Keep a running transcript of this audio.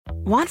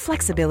Want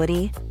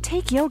flexibility?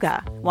 Take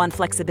yoga. Want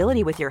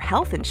flexibility with your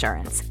health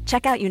insurance?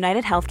 Check out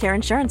United Healthcare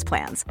Insurance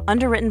Plans.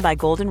 Underwritten by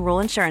Golden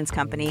Rule Insurance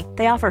Company,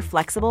 they offer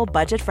flexible,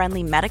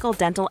 budget-friendly medical,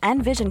 dental,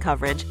 and vision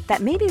coverage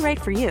that may be right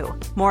for you.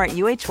 More at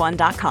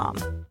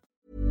uh1.com.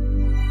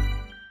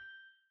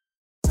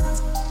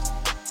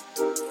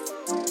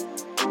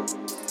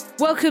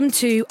 Welcome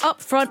to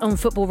Upfront on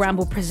Football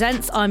Ramble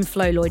Presents. I'm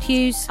Flo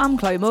Lloyd-Hughes. I'm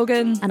Chloe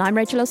Morgan. And I'm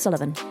Rachel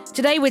O'Sullivan.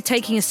 Today we're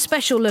taking a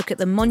special look at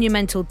the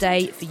monumental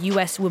day for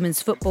US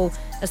women's football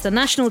as the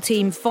national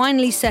team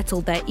finally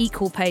settled their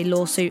equal pay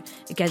lawsuit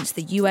against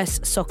the US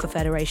Soccer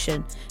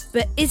Federation.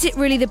 But is it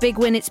really the big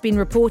win it's been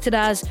reported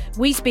as?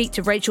 We speak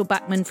to Rachel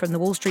Bachman from the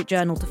Wall Street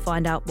Journal to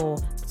find out more.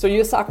 So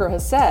US Soccer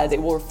has said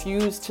it will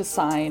refuse to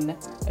sign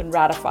and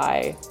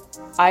ratify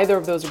either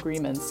of those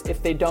agreements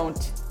if they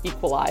don't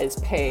equalize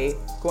pay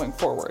going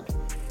forward.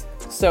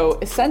 So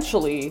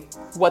essentially,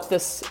 what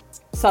this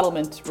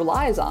settlement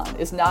relies on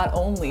is not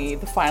only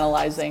the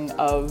finalizing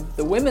of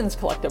the women's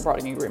collective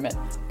bargaining agreement,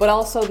 but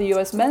also the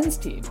US men's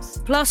teams.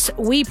 Plus,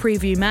 we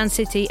preview Man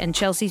City and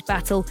Chelsea's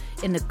battle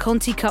in the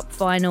Conti Cup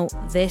final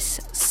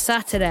this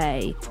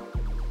Saturday.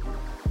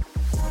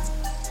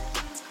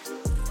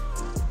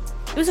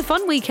 It was a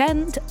fun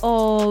weekend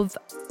of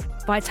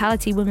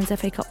Vitality Women's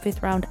FA Cup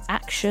 5th round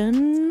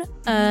action.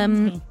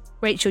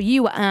 Rachel,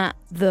 you were at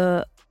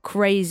the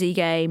crazy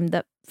game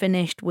that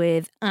finished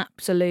with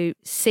absolute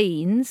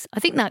scenes. I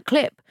think that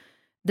clip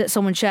that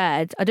someone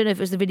shared, I don't know if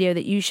it was the video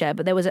that you shared,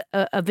 but there was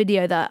a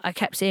video that I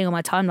kept seeing on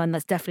my timeline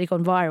that's definitely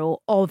gone viral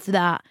of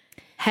that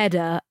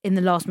header in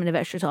the last minute of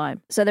extra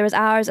time. So there was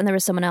ours and there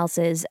was someone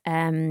else's.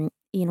 Ian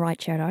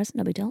Wright shared ours,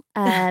 no big deal.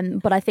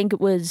 But I think it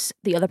was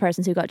the other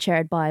persons who got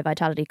shared by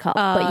Vitality Cup.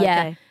 But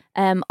yeah,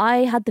 okay. I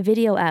had the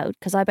video out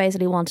because I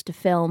basically wanted to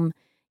film,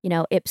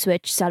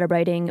 Ipswich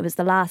celebrating. It was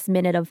the last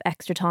minute of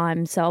extra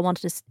time, so I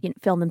wanted to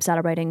film them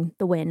celebrating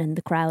the win and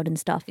the crowd and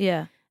stuff.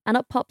 Yeah. And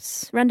up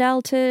pops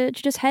Rendell to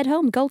just head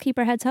home.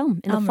 Goalkeeper heads home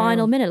in the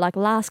final minute, like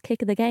last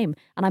kick of the game.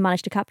 And I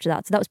managed to capture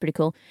that, so that was pretty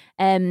cool.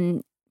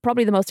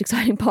 Probably the most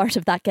exciting part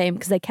of that game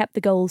because they kept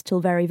the goals till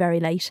very, very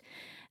late.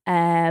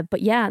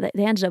 But yeah,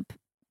 they ended up,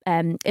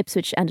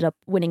 Ipswich ended up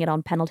winning it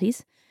on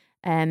penalties.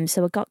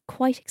 So it got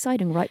quite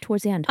exciting right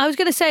towards the end. I was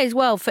going to say as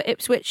well, for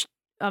Ipswich,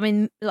 I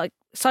mean, like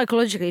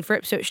psychologically for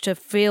Ipswich to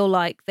feel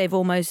like they've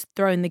almost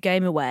thrown the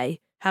game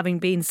away, having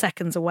been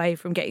seconds away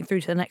from getting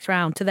through to the next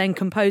round, to then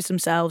compose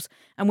themselves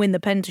and win the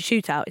penalty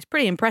shootout, it's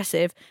pretty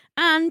impressive.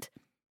 And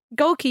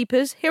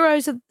goalkeepers,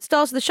 heroes, of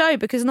stars of the show,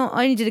 because not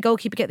only did a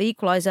goalkeeper get the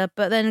equaliser,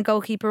 but then a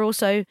goalkeeper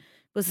also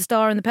was the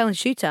star in the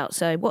penalty shootout.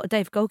 So what a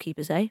day for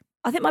goalkeepers, eh?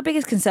 I think my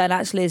biggest concern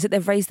actually is that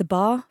they've raised the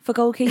bar for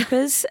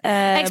goalkeepers.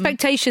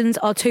 Expectations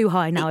are too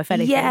high now, if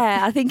anything. Yeah,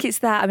 I think it's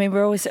that. I mean,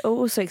 we're always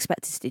also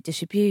expected to do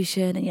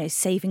distribution and,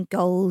 saving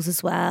goals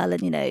as well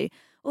and,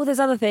 all those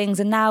other things.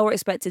 And now we're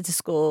expected to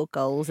score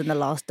goals in the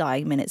last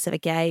dying minutes of a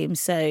game.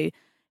 So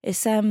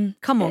it's come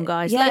on,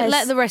 guys. Yeah,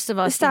 let the rest of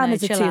us. The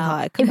standards are too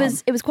high.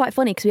 It was quite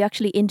funny because we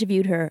actually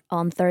interviewed her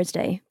on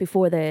Thursday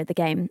before the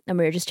game, and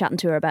we were just chatting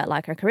to her about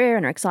like her career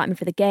and her excitement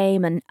for the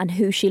game and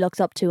who she looks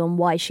up to and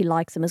why she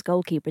likes them as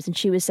goalkeepers. And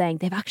she was saying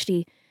they've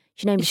actually,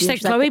 she named She said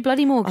Chloe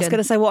Bloody Morgan. I was going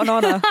to say, what an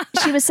honour.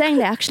 She was saying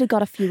they actually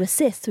got a few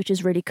assists, which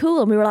is really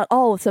cool. And we were like,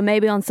 oh, so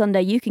maybe on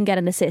Sunday you can get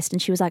an assist. And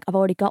she was like, I've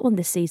already got one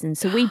this season.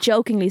 So we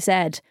jokingly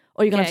said,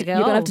 oh, you're going to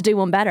have to do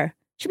one better.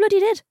 She bloody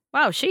did.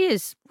 Wow, she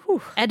is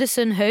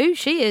Edison who?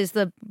 She is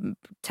the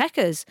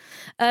Techers.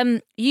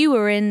 You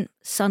were in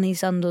sunny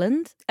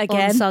Sunderland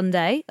again on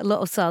Sunday. A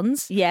lot of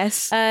suns.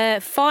 Yes.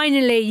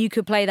 Finally, you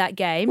could play that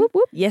game. Whoop,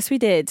 whoop. Yes, we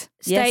did.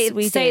 State of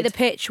the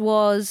pitch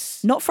was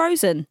not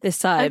frozen this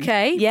time.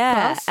 Okay.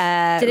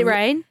 Yeah. Did it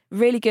rain?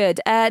 Really good.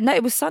 No,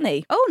 it was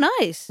sunny. Oh,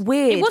 nice.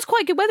 Weird. It was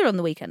quite good weather on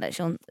the weekend,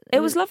 actually. It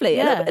was lovely.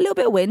 Yeah. A little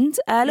bit of wind,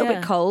 a little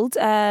bit cold.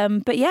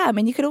 But yeah, I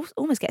mean, you could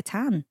almost get a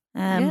tan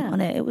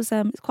on it. It was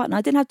it's quite nice.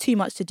 I didn't have too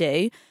much to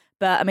do.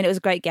 But I mean, it was a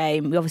great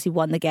game. We obviously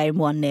won the game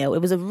 1-0. It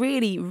was a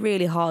really,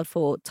 really hard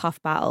fought,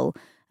 tough battle.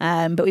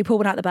 But we pulled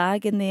one out the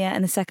bag in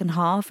the second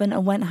half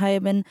and went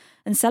home and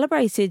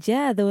celebrated.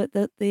 Yeah,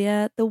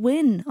 the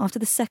win after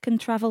the second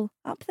travel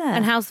up there.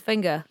 And how's the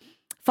finger?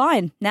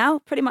 Fine now,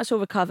 pretty much all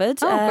recovered.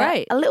 Oh,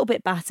 great! A little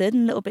bit battered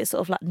and a little bit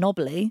sort of like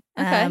knobbly.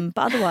 Okay.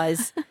 But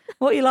otherwise,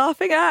 what are you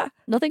laughing at?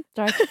 Nothing.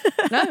 Sorry.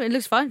 No, it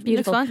looks fine.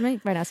 Beautiful. It looks fine to me.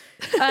 Very nice.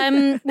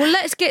 Well,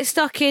 let's get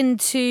stuck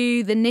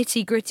into the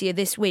nitty gritty of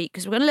this week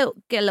because we're going to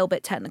get a little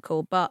bit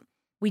technical, but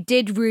we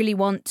did really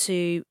want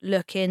to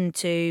look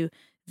into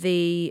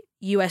the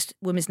US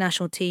women's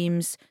national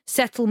team's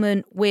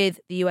settlement with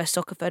the US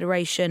Soccer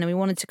Federation, and we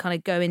wanted to kind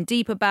of go in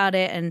deep about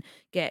it and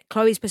get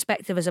Chloe's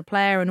perspective as a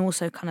player and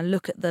also kind of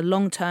look at the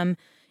long-term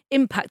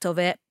impact of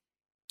it.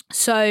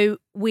 So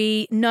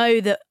we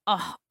know that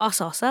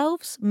us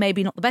ourselves,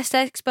 maybe not the best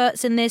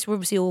experts in this, we're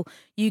obviously all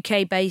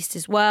UK based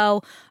as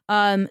well.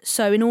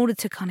 So in order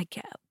to kind of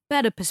get a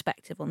better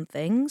perspective on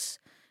things,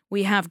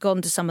 we have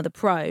gone to some of the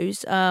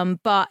pros,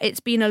 but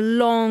it's been a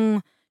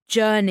long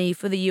journey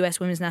for the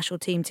US women's national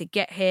team to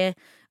get here.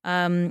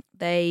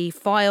 They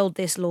filed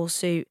this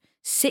lawsuit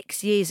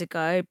 6 years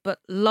ago, but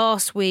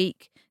last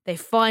week they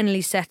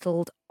finally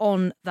settled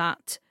on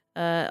that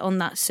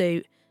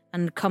suit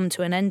and come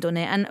to an end on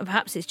it. And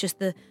perhaps it's just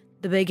the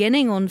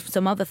beginning on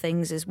some other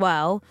things as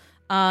well.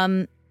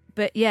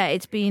 But yeah,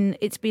 it's been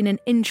an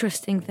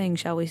interesting thing,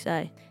 shall we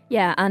say?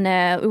 Yeah,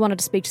 and we wanted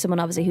to speak to someone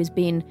obviously who's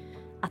been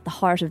at the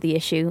heart of the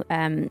issue,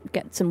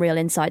 get some real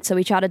insight. So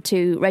we chatted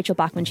to Rachel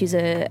Bachman. She's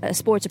a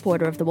sports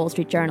reporter of the Wall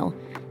Street Journal,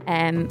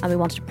 and we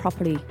wanted to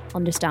properly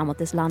understand what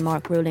this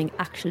landmark ruling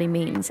actually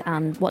means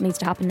and what needs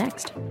to happen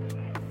next.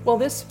 Well,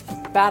 this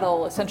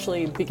battle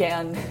essentially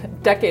began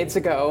decades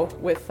ago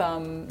with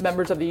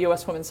members of the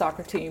U.S. women's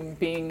soccer team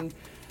being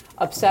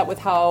upset with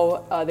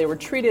how they were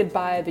treated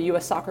by the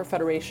U.S. Soccer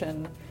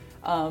Federation.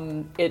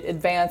 It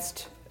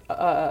advanced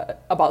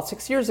about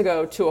 6 years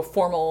ago to a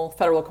formal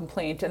federal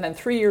complaint, and then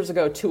 3 years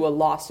ago to a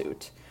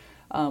lawsuit,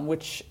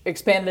 which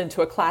expanded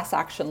into a class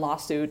action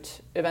lawsuit,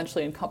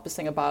 eventually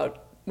encompassing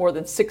about more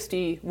than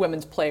 60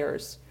 women's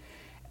players.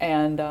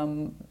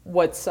 And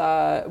what's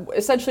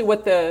essentially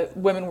what the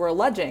women were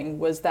alleging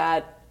was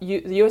that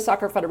the U.S.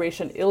 Soccer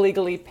Federation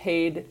illegally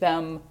paid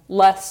them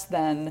less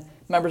than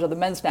members of the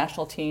men's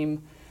national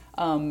team,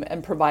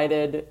 and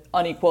provided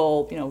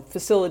unequal,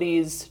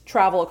 facilities,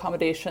 travel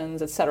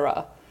accommodations,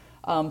 etc.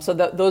 So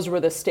those were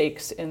the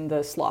stakes in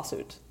this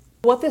lawsuit.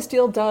 What this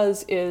deal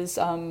does is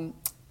the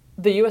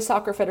U.S.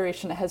 Soccer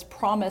Federation has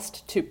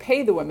promised to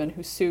pay the women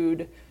who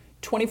sued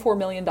 $24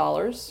 million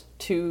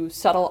to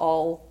settle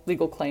all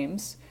legal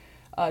claims.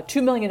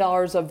 $2 million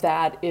of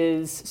that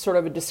is sort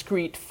of a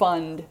discrete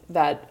fund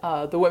that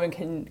the women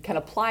can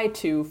apply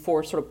to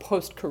for sort of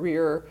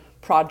post-career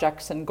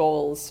projects and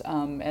goals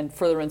and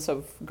furtherance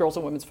of girls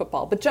and women's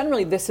football. But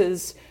generally, this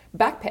is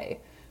back pay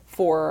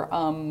for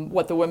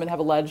what the women have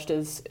alleged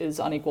is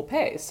unequal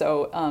pay.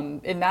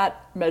 So in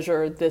that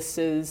measure, this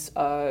is,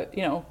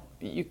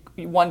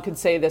 one could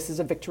say this is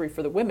a victory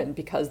for the women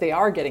because they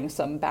are getting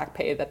some back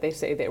pay that they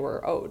say they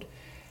were owed.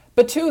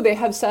 But two, they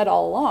have said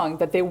all along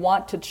that they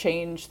want to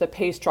change the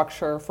pay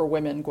structure for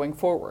women going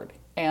forward.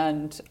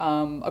 And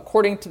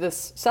according to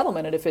this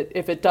settlement, and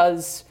if it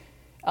does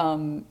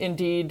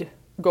indeed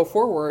go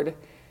forward,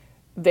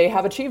 they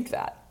have achieved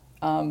that.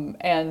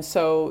 And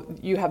so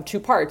you have two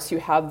parts. You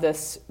have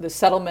the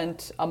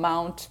settlement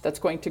amount that's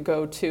going to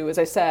go to, as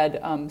I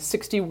said,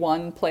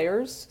 61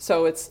 players.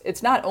 So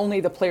it's not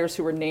only the players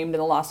who were named in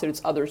the lawsuit,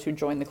 it's others who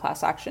joined the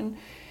class action.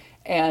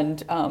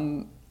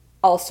 And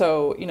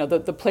also,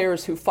 the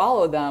players who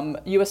follow them,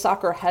 U.S.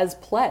 Soccer has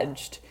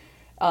pledged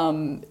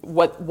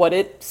what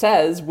it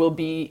says will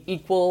be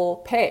equal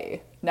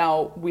pay.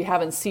 Now, we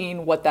haven't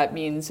seen what that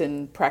means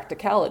in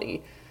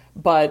practicality,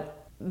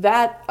 but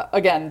that,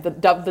 again, the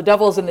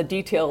devil's in the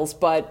details,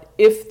 but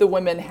if the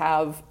women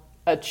have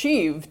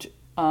achieved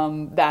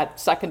that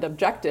second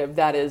objective,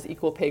 that is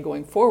equal pay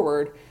going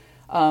forward,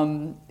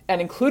 and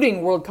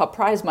including World Cup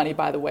prize money,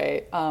 by the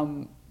way,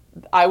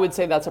 I would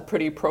say that's a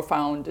pretty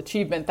profound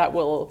achievement that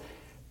will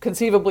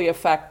conceivably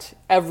affect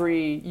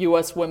every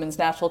U.S. women's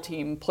national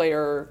team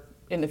player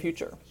in the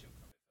future.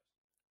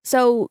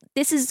 So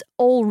this is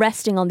all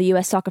resting on the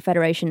US Soccer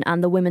Federation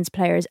and the women's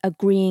players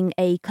agreeing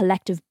a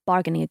collective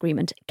bargaining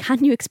agreement.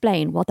 Can you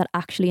explain what that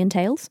actually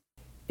entails?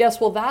 Yes,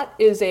 well, that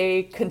is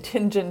a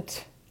contingency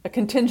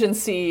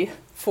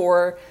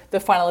for the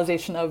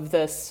finalization of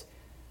this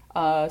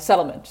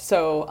settlement.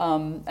 So,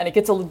 and it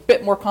gets a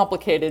bit more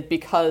complicated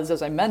because,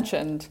 as I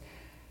mentioned,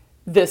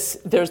 there's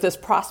this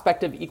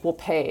prospect of equal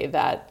pay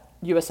that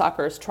US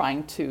Soccer is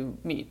trying to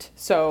meet.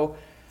 So,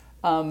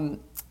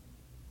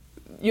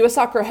 U.S.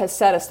 Soccer has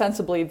said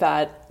ostensibly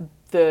that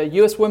the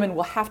U.S. women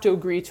will have to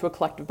agree to a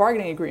collective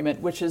bargaining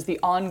agreement, which is the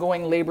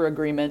ongoing labor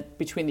agreement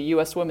between the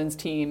U.S. women's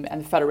team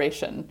and the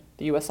Federation,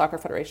 the U.S. Soccer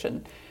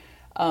Federation,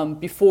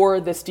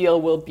 before this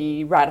deal will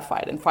be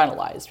ratified and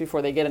finalized,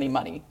 before they get any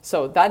money.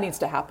 So that needs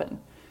to happen.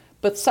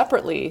 But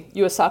separately,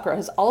 U.S. Soccer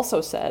has also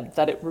said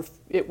that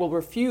it will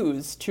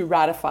refuse to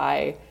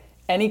ratify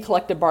any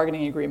collective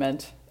bargaining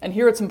agreement. And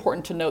here it's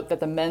important to note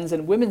that the men's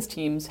and women's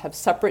teams have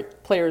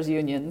separate players'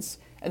 unions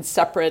and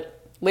separate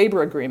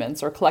labor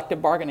agreements or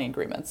collective bargaining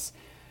agreements.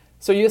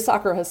 So U.S.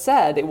 Soccer has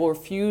said it will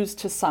refuse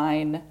to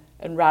sign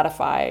and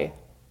ratify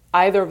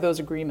either of those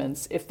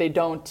agreements if they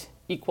don't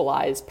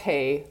equalize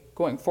pay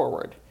going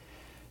forward.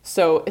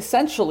 So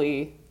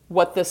essentially,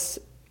 what this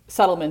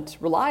settlement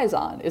relies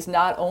on is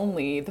not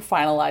only the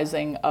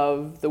finalizing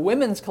of the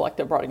women's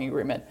collective bargaining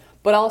agreement,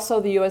 but also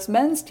the U.S.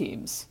 men's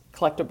team's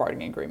collective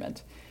bargaining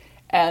agreement.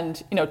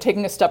 And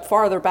taking a step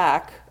farther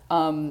back,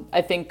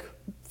 I think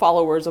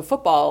followers of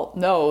football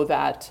know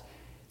that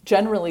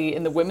generally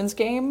in the women's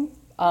game,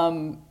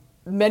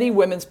 many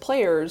women's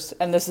players,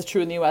 and this is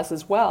true in the US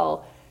as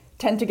well,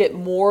 tend to get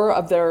more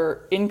of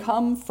their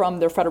income from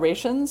their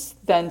federations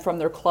than from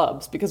their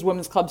clubs, because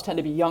women's clubs tend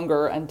to be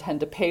younger and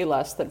tend to pay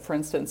less than, for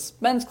instance,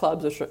 men's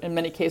clubs, which in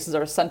many cases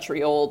are a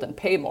century old and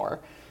pay more,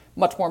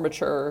 much more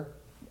mature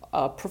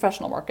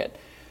professional market.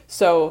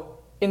 So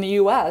in the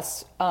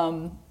US,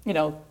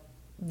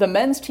 the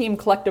men's team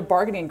collective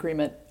bargaining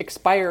agreement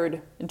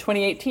expired in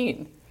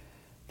 2018.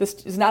 this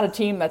is not a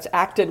team that's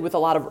acted with a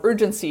lot of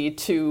urgency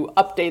to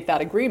update that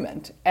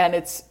agreement. And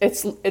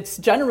it's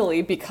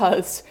generally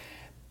because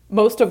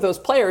most of those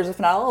players, if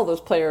not all of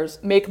those players,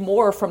 make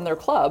more from their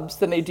clubs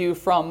than they do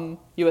from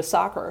U.S.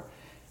 soccer.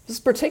 This is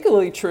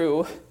particularly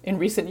true in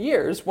recent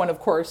years when, of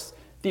course,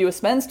 the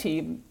U.S. men's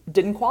team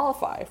didn't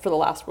qualify for the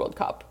last World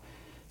Cup.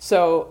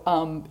 So,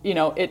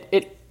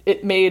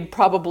 it made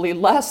probably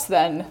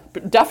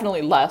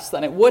definitely less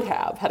than it would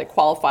have had it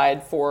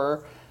qualified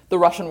for the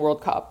Russian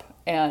World Cup.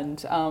 And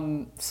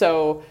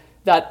so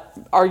that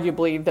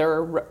arguably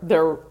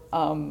their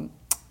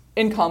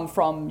income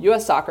from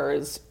U.S. soccer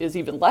is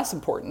even less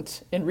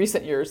important in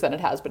recent years than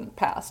it has been in the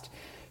past.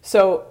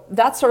 So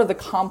that's sort of the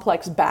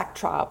complex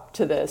backdrop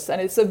to this,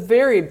 and it's a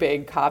very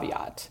big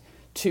caveat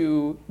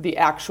to the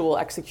actual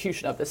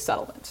execution of this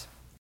settlement.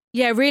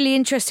 Yeah, really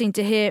interesting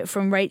to hear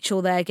from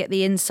Rachel there, get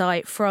the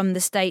insight from the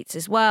States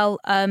as well.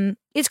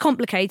 It's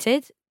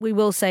complicated, we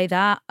will say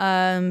that,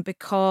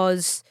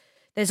 because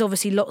there's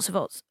obviously lots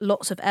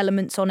of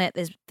elements on it.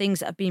 There's things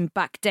that have been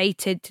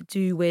backdated to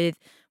do with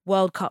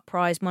World Cup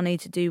prize money,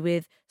 to do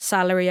with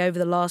salary over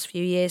the last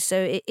few years. So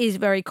it is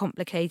very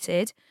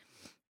complicated.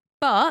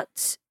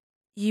 But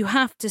you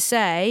have to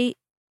say,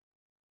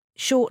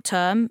 short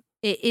term,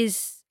 it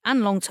is,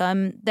 and long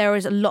term, there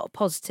is a lot of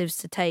positives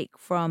to take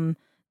from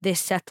this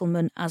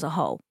settlement as a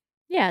whole.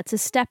 Yeah, it's a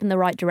step in the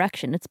right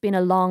direction. It's been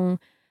a long,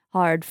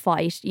 hard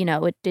fight. You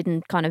know, it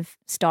didn't kind of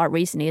start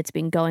recently. It's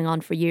been going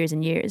on for years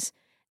and years.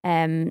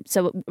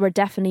 So we're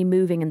definitely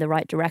moving in the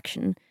right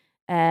direction.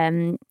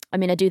 I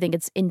mean, I do think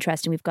it's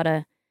interesting. We've got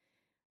a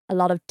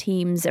lot of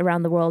teams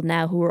around the world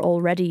now who have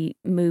already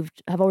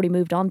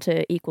moved on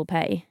to equal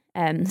pay.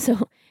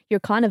 So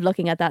you're kind of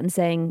looking at that and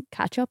saying,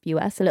 catch up,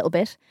 US, a little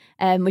bit,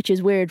 which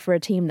is weird for a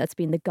team that's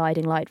been the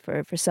guiding light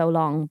for so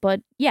long.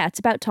 But yeah, it's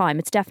about time.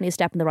 It's definitely a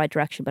step in the right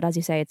direction. But as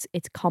you say,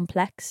 it's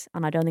complex,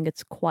 and I don't think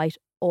it's quite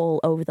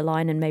all over the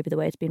line in maybe the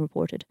way it's been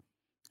reported.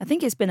 I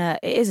think it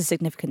is a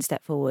significant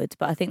step forward,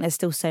 but I think there's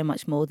still so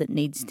much more that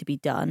needs to be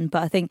done.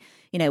 But I think,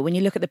 when you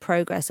look at the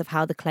progress of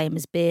how the claim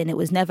has been, it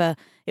was never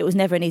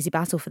an easy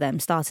battle for them,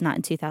 starting out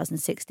in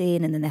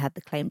 2016, and then they had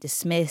the claim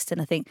dismissed.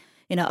 And I think,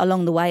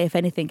 along the way, if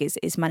anything,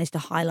 it's managed to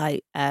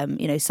highlight,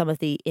 some of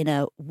the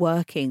inner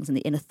workings and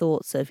the inner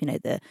thoughts of,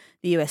 the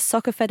US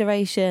Soccer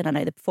Federation. I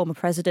know the former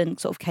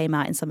president sort of came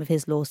out in some of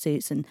his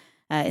lawsuits and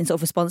in sort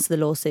of response to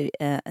the lawsuit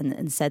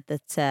and said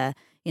that,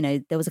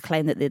 there was a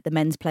claim that the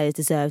men's players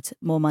deserved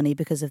more money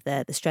because of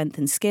the strength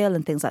and skill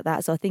and things like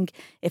that. So I think,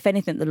 if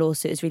anything, the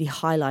lawsuit has really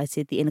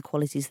highlighted the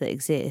inequalities that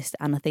exist.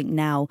 And I think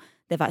now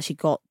they've actually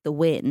got the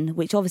win,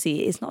 which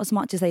obviously is not as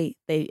much as they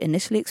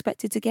initially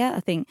expected to get.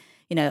 I think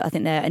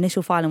their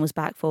initial filing was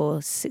back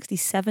for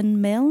 67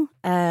 mil.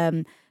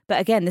 But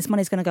again, this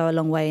money is going to go a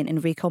long way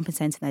in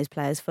recompensating those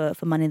players for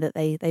money that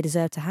they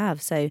deserve to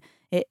have. So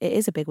it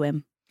is a big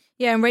win.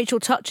 Yeah, and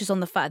Rachel touches on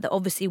the fact that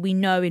obviously we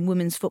know in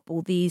women's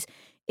football these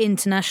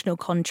international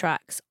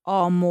contracts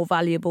are more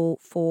valuable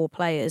for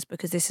players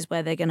because this is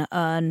where they're going to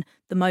earn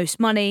the most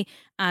money,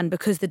 and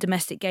because the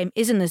domestic game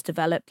isn't as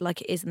developed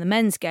like it is in the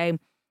men's game,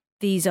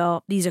 these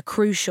are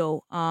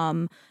crucial,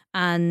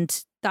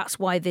 and that's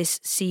why this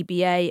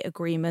CBA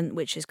agreement,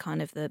 which is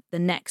kind of the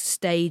next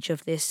stage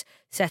of this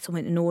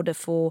settlement in order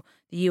for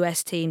the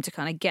US team to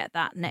kind of get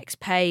that next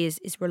pay, is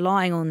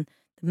relying on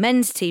the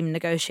men's team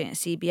negotiating a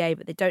CBA,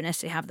 but they don't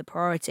necessarily have the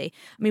priority.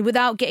 I mean,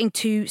 without getting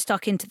too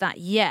stuck into that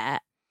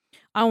yet,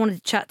 I wanted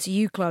to chat to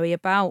you, Chloe,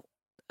 about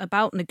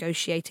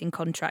negotiating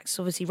contracts.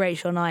 Obviously,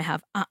 Rachel and I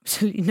have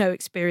absolutely no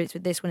experience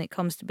with this when it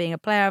comes to being a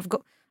player.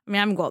 I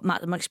haven't got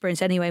much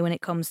experience anyway when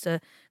it comes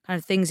to kind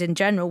of things in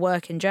general,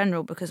 work in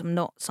general, because I'm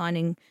not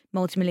signing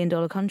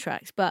multi-million-dollar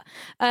contracts. But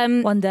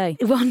one day,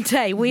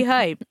 we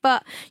hope.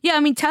 But yeah, I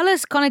mean, tell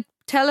us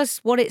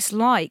what it's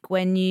like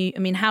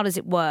when how does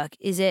it work?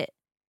 Is it,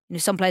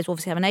 some players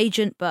obviously have an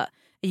agent, but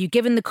are you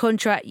given the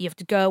contract? You have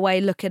to go away,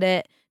 look at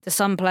it. Do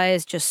some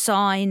players just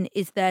sign?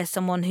 Is there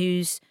someone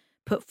who's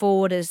put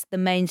forward as the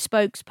main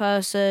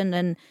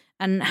spokesperson?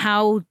 And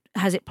how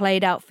has it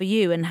played out for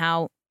you, and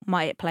how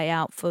might it play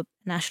out for the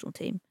national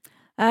team?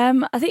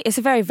 I think it's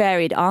a very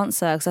varied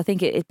answer, because I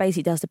think it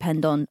basically does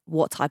depend on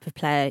what type of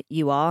player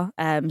you are,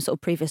 sort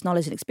of previous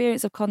knowledge and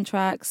experience of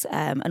contracts,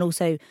 and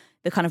also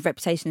the kind of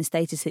reputation and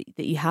status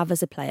that you have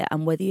as a player,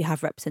 and whether you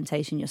have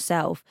representation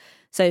yourself.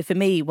 So for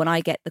me, when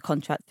I get the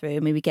contract through,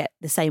 we get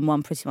the same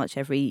one pretty much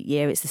every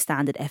year. It's the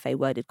standard FA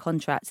worded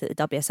contract that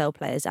the WSL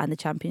players and the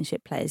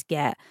Championship players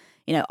get.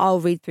 I'll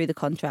read through the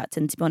contract,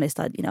 and to be honest,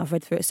 I've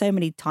read through it so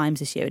many times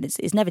this year, and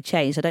it's never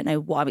changed. I don't know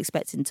what I'm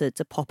expecting to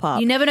pop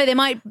up. You never know; they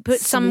might put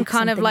some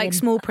kind of like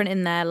small print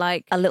in there,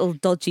 like a little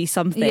dodgy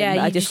something.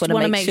 Yeah, I just want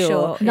to make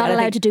sure. Not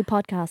allowed to do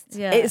podcasts.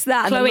 Yeah. It's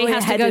that Chloe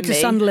has to go to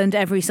Sunderland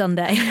every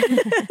Sunday.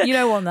 You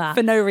don't want that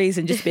for no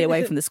reason, just to be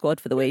away from the squad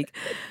for the week.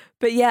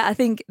 But yeah, I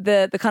think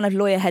the kind of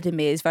lawyer head in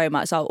me is very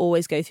much, I'll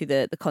always go through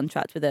the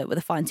contract with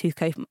a fine tooth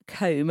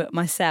comb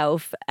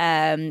myself.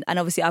 And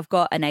obviously I've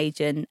got an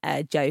agent,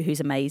 Jo,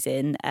 who's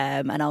amazing.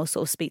 And I'll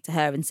sort of speak to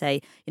her and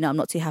say, I'm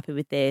not too happy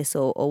with this,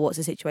 or what's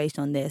the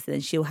situation on this. And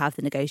then she'll have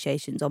the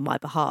negotiations on my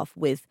behalf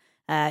with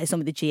It's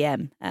normally the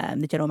GM,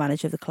 the general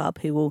manager of the club,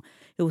 who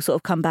will sort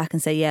of come back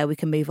and say, yeah, we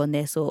can move on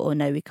this, or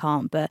no, we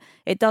can't. But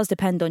it does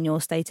depend on your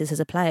status as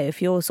a player.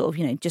 If you're sort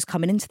of just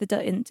coming into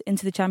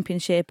the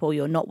championship, or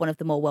you're not one of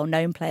the more well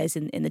known players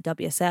in the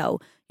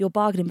WSL, your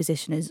bargaining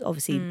position is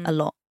obviously a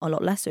lot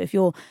lesser. If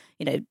you're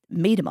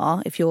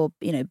Miedema, if you're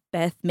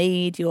Beth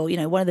Mead,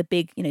 you're one of the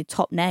big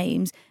top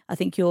names, I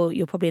think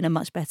you're probably in a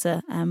much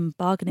better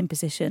bargaining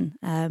position.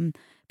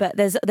 But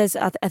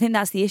I think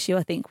that's the issue,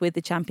 I think, with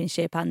the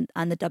Championship and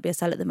the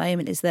WSL at the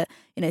moment, is that,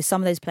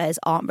 some of those players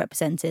aren't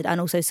represented,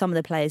 and also some of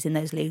the players in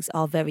those leagues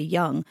are very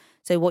young.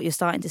 So what you're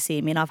starting to see,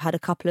 I've had a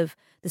couple of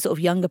the sort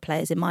of younger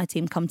players in my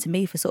team come to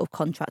me for sort of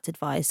contract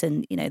advice,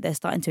 and, they're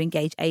starting to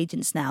engage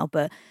agents now.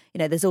 But,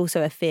 there's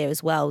also a fear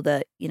as well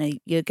that,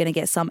 you're going to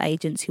get some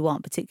agents who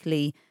aren't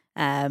particularly,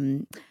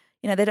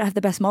 they don't have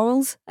the best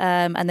morals,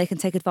 and they can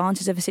take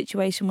advantage of a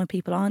situation when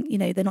people aren't,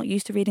 they're not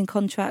used to reading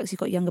contracts. You've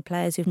got younger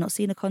players who've not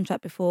seen a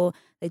contract before.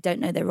 They don't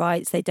know their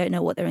rights. They don't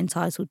know what they're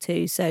entitled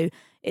to. So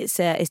it's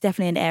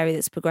definitely an area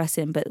that's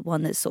progressing, but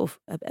one that's sort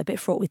of a bit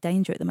fraught with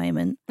danger at the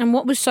moment. And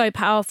what was so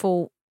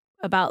powerful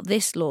about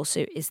this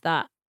lawsuit is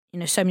that,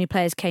 so many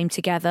players came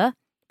together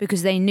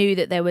because they knew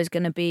that there was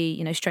going to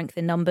be, strength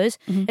in numbers.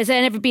 Mm-hmm. Has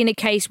there ever been a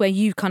case where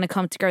you've kind of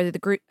come together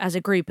as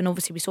a group, and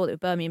obviously we saw that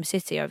with Birmingham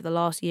City over the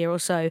last year or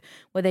so,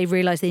 where they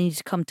realised they needed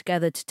to come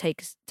together to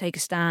take a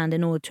stand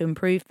in order to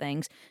improve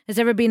things? Has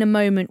there ever been a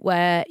moment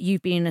where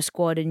you've been in a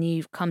squad and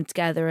you've come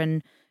together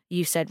and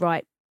you've said,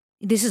 right,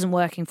 this isn't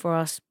working for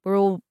us, we're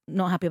all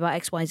not happy about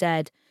X, Y,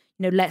 Z,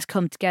 let's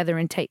come together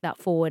and take that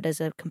forward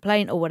as a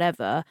complaint or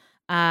whatever?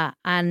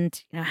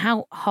 And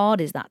how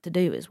hard is that to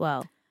do as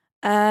well?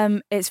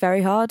 It's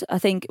very hard. I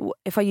think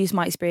if I use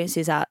my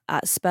experiences at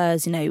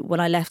Spurs, when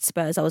I left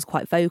Spurs, I was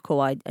quite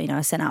vocal. I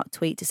sent out a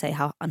tweet to say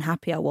how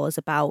unhappy I was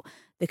about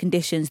the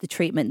conditions, the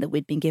treatment that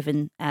we'd been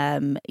given,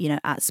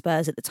 at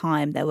Spurs at the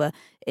time. There were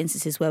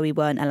instances where we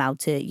weren't allowed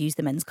to use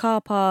the men's car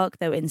park.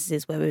 There were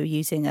instances where we were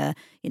using a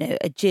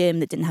gym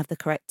that didn't have the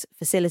correct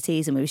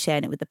facilities, and we were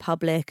sharing it with the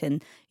public,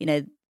 and,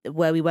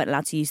 where we weren't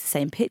allowed to use the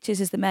same pitches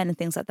as the men and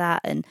things like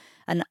that. And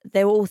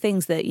they were all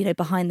things that,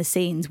 behind the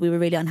scenes we were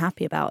really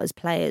unhappy about as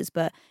players.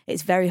 But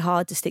it's very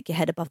hard to stick your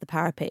head above the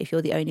parapet if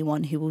you're the only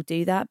one who will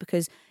do that,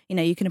 because,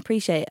 you can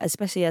appreciate,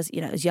 especially as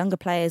younger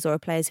players or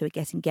players who are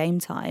getting game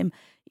time,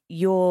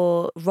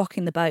 you're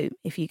rocking the boat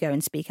if you go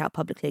and speak out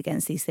publicly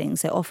against these things.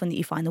 So often that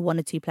you find that one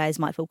or two players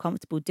might feel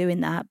comfortable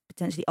doing that,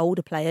 potentially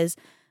older players,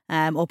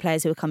 or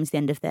players who are coming to the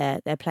end of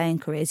their playing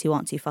careers who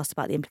aren't too fussed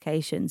about the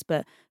implications.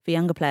 But for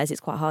younger players,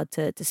 it's quite hard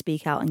to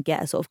speak out and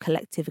get a sort of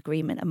collective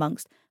agreement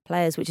amongst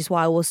players, which is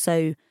why I was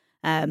so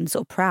sort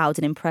of proud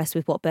and impressed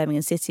with what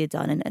Birmingham City had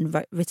done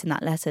and written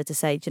that letter to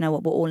say, do you know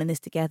what, we're all in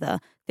this together.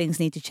 Things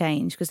need to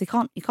change, because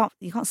you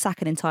can't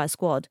sack an entire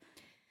squad.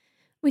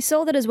 We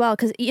saw that as well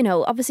because,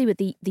 obviously with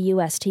the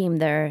US team,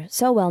 they're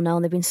so well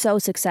known. They've been so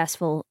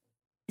successful.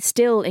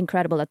 Still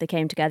incredible that they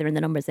came together in the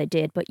numbers they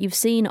did. But you've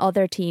seen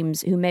other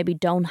teams who maybe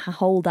don't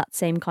hold that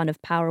same kind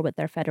of power with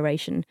their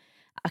federation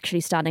actually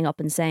standing up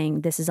and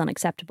saying this is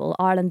unacceptable.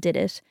 Ireland did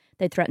it.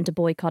 They threatened to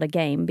boycott a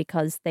game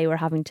because they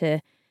weren't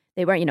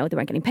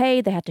getting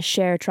paid. They had to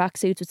share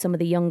tracksuits with some of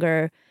the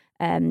younger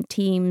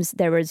teams.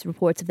 There was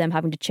reports of them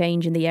having to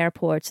change in the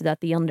airport so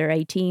that the under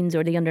 18s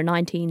or the under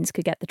 19s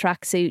could get the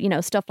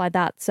tracksuit, stuff like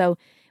that. So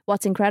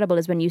what's incredible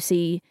is when you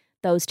see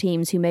those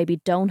teams who maybe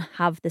don't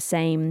have the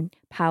same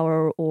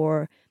power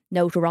or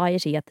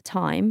notoriety at the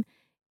time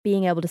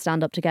being able to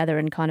stand up together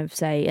and kind of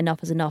say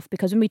enough is enough.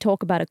 Because when we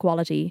talk about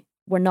equality,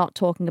 we're not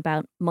talking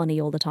about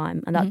money all the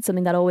time. And that's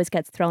something that always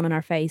gets thrown in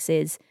our face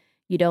is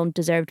you don't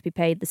deserve to be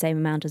paid the same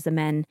amount as the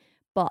men.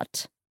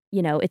 But,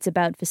 it's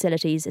about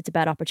facilities, it's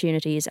about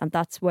opportunities, and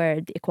that's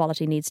where the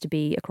equality needs to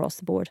be across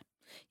the board.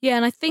 Yeah,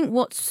 and I think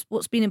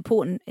what's been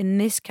important in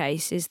this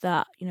case is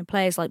that,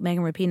 players like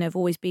Megan Rapinoe have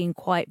always been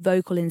quite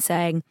vocal in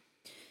saying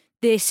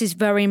this is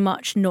very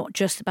much not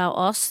just about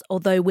us.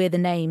 Although we're the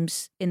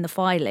names in the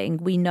filing,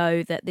 we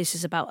know that this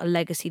is about a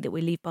legacy that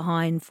we leave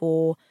behind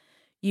for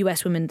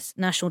US women's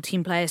national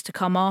team players to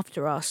come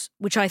after us,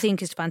 which I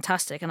think is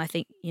fantastic. And I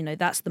think,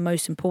 that's the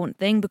most important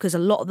thing, because a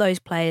lot of those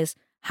players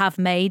have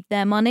made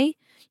their money,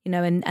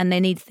 and they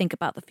need to think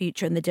about the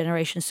future and the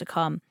generations to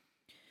come.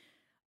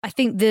 I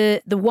think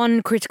the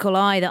one critical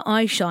eye that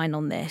I shine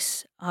on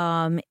this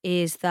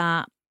is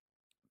that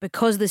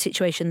because of the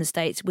situation in the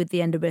States with the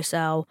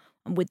NWSL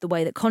and with the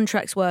way that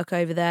contracts work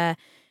over there,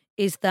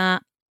 is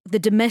that the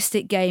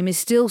domestic game is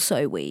still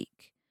so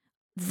weak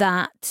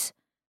that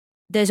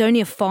there's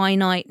only a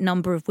finite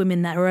number of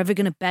women that are ever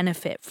going to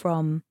benefit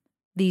from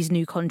these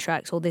new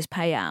contracts or this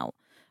payout.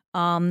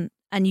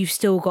 And you've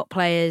still got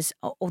players,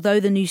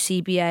 although the new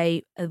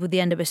CBA with the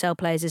NWSL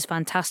players is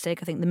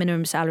fantastic, I think the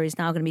minimum salary is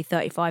now going to be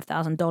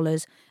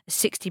 $35,000, a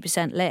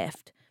 60%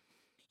 lift.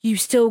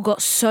 You've still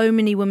got so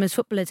many women's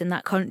footballers in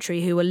that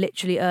country who are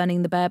literally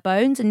earning the bare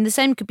bones. And the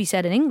same could be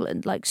said in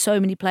England, like so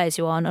many players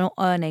who are not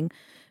earning,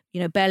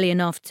 barely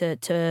enough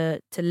to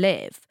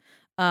live.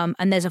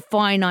 And there's a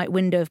finite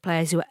window of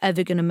players who are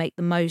ever going to make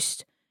the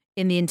most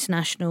in the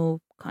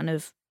international kind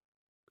of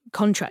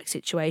contract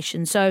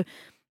situation. So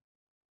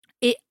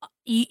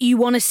you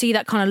want to see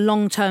that kind of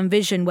long-term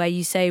vision where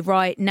you say,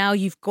 right, now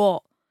you've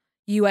got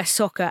US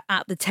soccer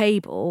at the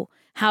table,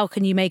 how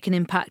can you make an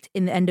impact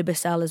in the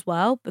NWSL as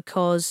well?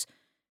 Because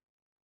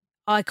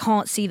I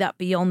can't see that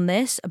beyond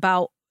this,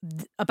 about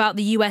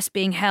the US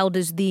being held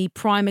as the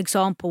prime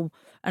example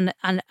and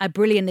a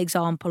brilliant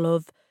example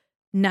of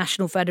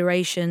national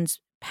federations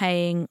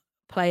paying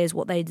players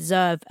what they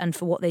deserve and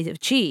for what they've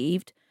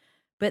achieved.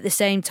 But at the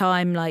same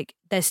time, like,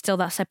 there's still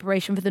that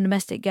separation for the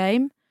domestic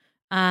game.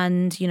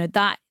 And, you know,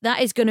 that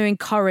is going to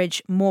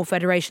encourage more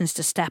federations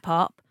to step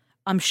up.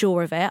 I'm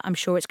sure of it. I'm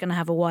sure it's going to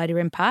have a wider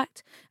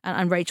impact.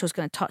 And Rachel's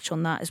going to touch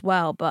on that as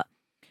well. But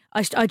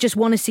I just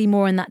want to see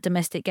more in that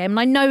domestic game.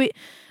 And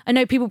I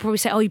know people probably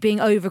say, oh, you're being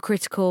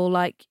overcritical.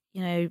 Like,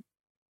 you know,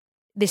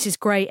 this is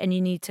great and you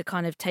need to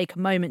kind of take a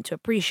moment to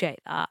appreciate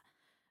that.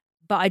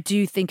 But I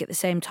do think at the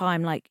same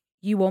time, like,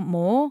 you want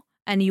more,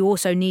 and you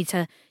also need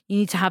to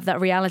have that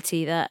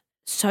reality that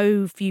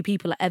so few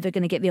people are ever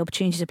going to get the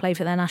opportunity to play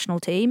for their national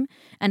team.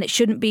 And it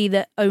shouldn't be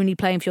that only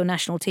playing for your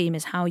national team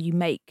is how you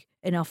make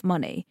enough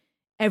money.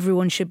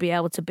 Everyone should be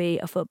able to be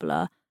a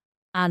footballer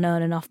and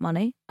earn enough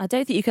money. I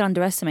don't think you can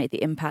underestimate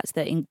the impact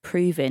that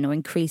improving or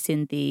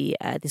increasing the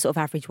sort of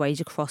average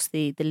wage across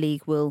the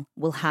league will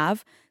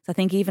have. So I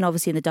think even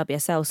obviously in the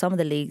WSL, some of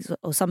the leagues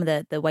or some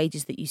of the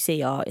wages that you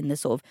see are in the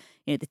sort of,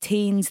 you know, the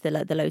teens, the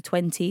low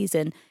 20s.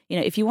 And, you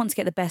know, if you want to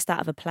get the best out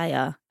of a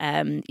player,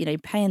 you know,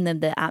 paying them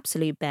the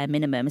absolute bare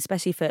minimum,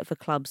 especially for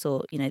clubs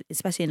or, you know,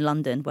 especially in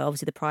London, where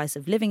obviously the price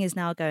of living is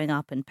now going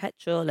up and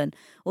petrol and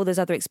all those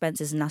other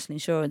expenses and national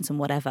insurance and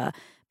whatever.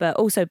 But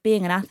also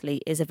being an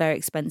athlete is a very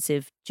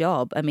expensive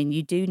job. I mean,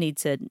 you do need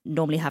to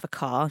normally have a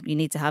car. You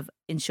need to have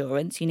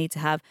insurance. You need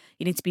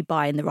to be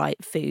buying the right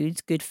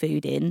foods, good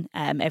food in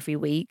every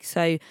week.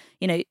 So,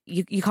 you know,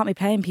 you can't be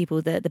paying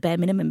people the bare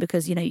minimum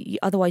because, you know,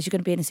 otherwise you're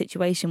going to be in a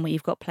situation where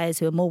you've got players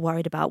who are more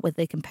worried about whether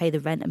they can pay the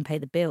rent and pay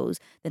the bills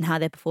than how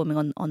they're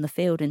performing on the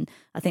field. And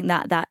I think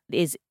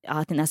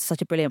that's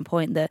such a brilliant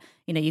point that,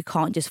 you know, you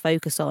can't just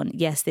focus on,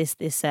 yes,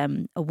 this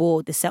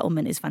award, this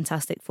settlement is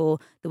fantastic for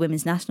the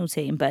women's national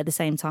team, but at the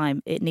same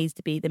time, there needs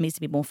to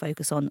be more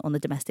focus on the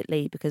domestic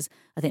league, because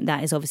I think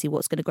that is obviously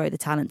what's going to grow the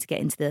talent to get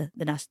into the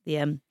US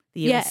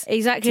yeah,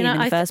 exactly. team in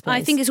the first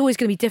place. I think it's always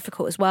going to be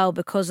difficult as well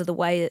because of the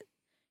way that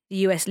the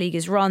US league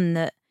is run,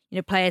 that, you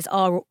know, players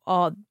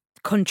are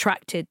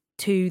contracted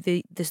to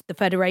the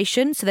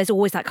federation. So there's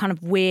always that kind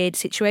of weird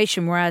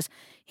situation. Whereas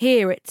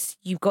here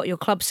you've got your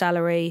club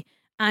salary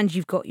and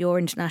you've got your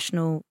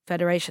international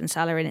federation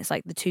salary, and it's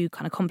like the two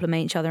kind of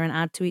complement each other and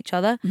add to each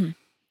other. Mm-hmm.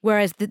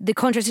 Whereas the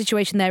contract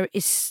situation there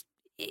is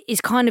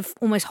kind of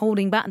almost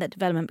holding back that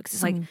development, because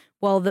it's like,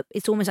 well,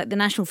 it's almost like the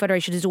national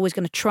federation is always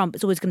going to trump.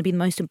 It's always going to be the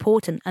most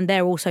important, and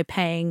they're also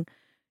paying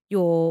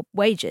your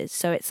wages.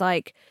 So it's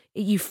like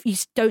you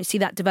don't see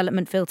that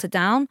development filter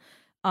down.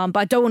 But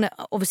I don't want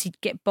to obviously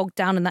get bogged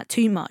down in that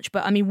too much.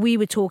 But I mean, we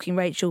were talking,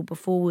 Rachel,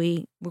 before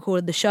we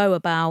recorded the show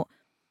about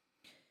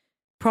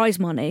prize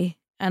money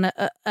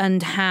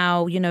and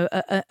how, you know,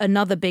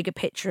 another bigger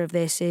picture of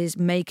this is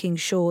making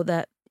sure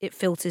that it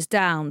filters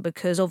down,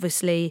 because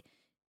obviously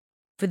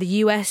for the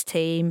US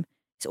team,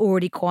 it's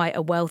already quite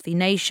a wealthy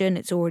nation.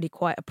 It's already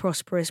quite a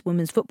prosperous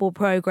women's football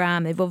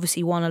program. They've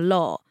obviously won a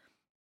lot.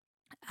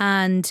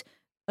 And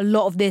a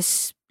lot of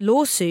this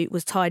lawsuit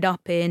was tied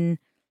up in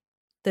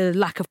the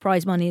lack of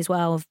prize money as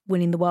well of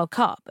winning the World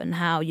Cup, and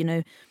how, you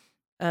know,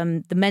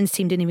 the men's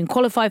team didn't even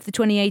qualify for the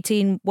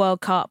 2018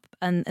 World Cup,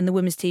 and the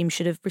women's team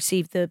should have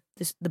received the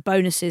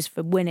bonuses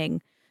for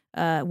winning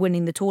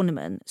the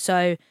tournament.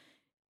 So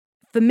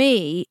for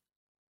me,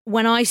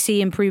 when I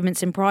see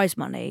improvements in prize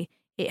money,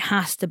 it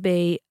has to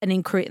be an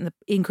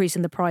increase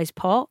in the prize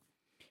pot.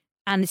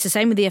 And it's the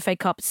same with the FA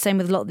Cup. It's the same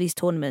with a lot of these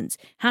tournaments.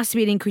 It has to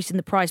be an increase in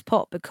the prize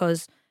pot,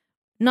 because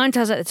 9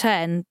 times out of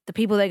 10, the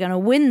people that are going to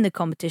win the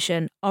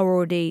competition are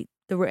already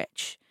the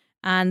rich.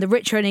 And the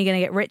rich are only going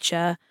to get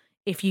richer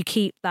if you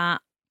keep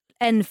that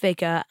end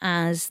figure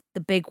as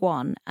the big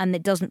one and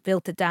it doesn't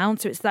filter down.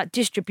 So it's that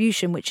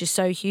distribution which is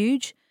so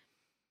huge.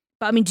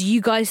 But I mean, do you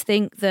guys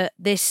think that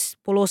this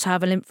will also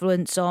have an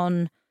influence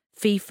on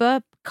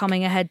FIFA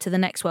coming ahead to the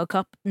next World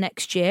Cup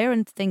next year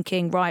and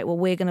thinking, right, well,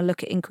 we're going to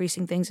look at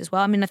increasing things as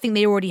well? I mean, I think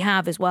they already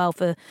have as well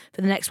for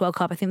the next World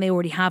Cup. I think they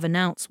already have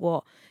announced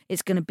what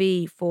it's going to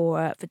be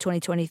for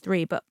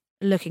 2023, but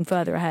looking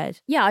further ahead.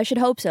 Yeah, I should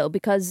hope so,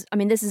 because, I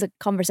mean, this is a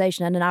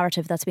conversation and a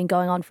narrative that's been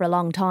going on for a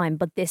long time,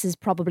 but this is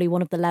probably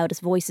one of the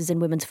loudest voices in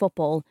women's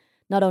football,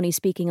 not only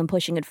speaking and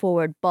pushing it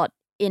forward, but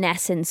in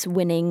essence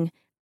winning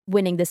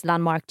this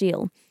landmark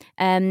deal.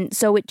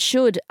 So it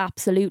should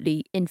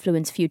absolutely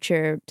influence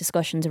future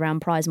discussions around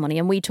prize money.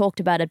 And we talked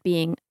about it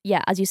being,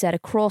 yeah, as you said,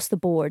 across the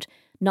board,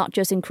 not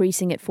just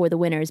increasing it for the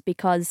winners,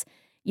 because,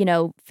 you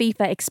know,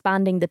 FIFA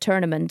expanding the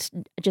tournament,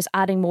 just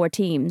adding more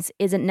teams,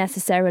 isn't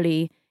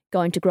necessarily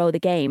going to grow the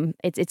game.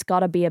 It's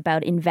got to be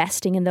about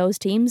investing in those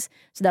teams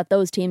so that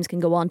those teams can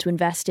go on to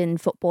invest in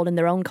football in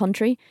their own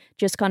country.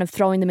 Just kind of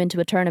throwing them into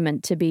a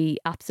tournament to be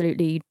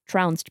absolutely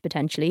trounced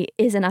potentially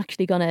isn't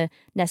actually going to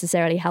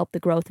necessarily help the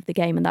growth of the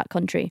game in that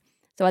country.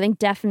 So I think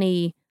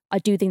definitely, I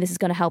do think this is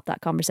going to help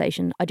that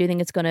conversation. I do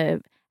think it's going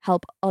to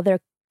help other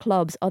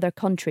clubs, other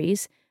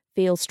countries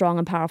feel strong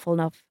and powerful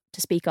enough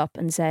to speak up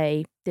and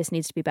say, this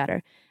needs to be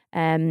better.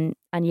 And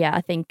yeah,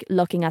 I think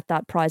looking at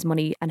that prize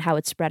money and how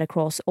it's spread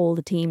across all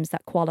the teams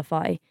that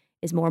qualify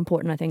is more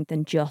important, I think,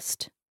 than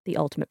just the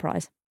ultimate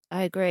prize.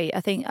 I agree.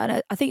 I think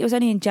it was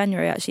only in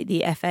January actually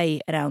the FA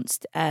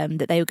announced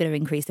that they were going to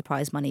increase the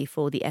prize money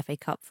for the FA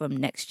Cup from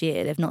next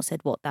year. They've not said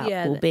what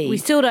that will be. We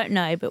still don't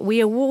know, but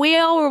we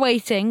are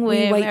waiting.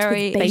 We're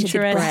very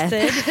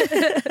interested.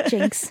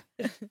 Jinx.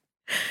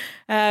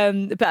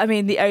 But I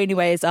mean, the only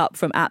way is up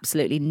from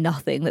absolutely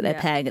nothing that they're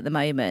paying at the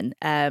moment.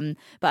 But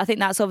I think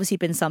that's obviously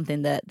been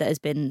something that has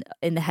been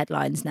in the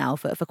headlines now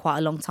for quite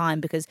a long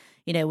time, because,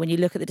 you know, when you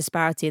look at the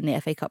disparity in the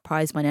FA Cup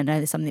prize money, I know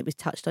there's something that was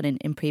touched on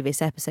in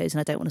previous episodes, and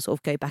I don't want to sort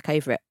of go back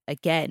over it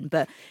again,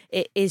 but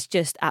it is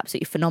just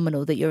absolutely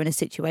phenomenal that you're in a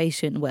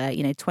situation where,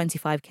 you know,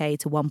 25k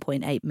to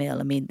 1.8 mil.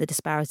 I mean, the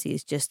disparity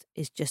is just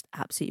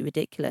absolutely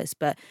ridiculous.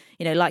 But,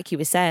 you know, like you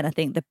were saying, I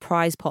think the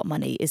prize pot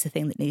money is the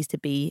thing that needs to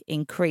be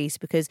increased,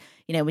 because,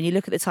 you know, when you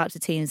look at the types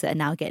of teams that are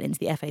now getting into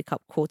the FA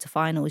Cup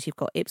quarterfinals, you've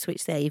got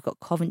Ipswich there, you've got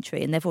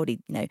Coventry, and they've already,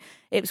 you know,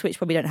 Ipswich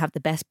probably don't have the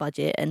best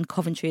budget, and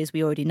Coventry, as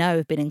we already know,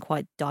 have been in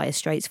quite dire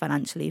straits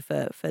financially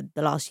for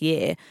the last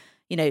year.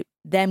 You know,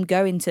 them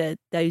going to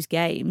those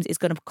games is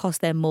going to cost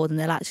them more than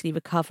they'll actually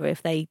recover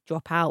if they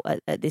drop out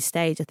at this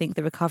stage. I think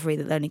the recovery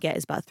that they'll only get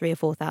is about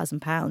 £3,000 or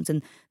 £4,000,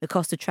 and the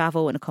cost of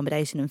travel and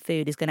accommodation and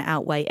food is going to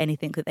outweigh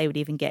anything that they would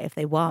even get if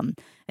they won.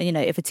 And, you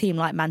know, if a team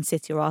like Man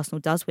City or Arsenal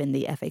does win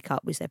the FA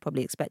Cup, which they're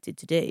probably expected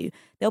to do,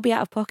 they'll be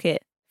out of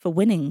pocket for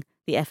winning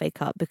the FA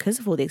Cup because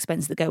of all the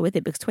expenses that go with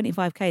it, because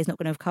 25k is not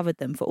going to have covered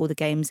them for all the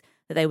games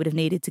that they would have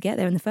needed to get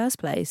there in the first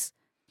place.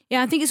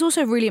 Yeah, I think it's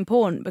also really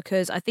important,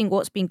 because I think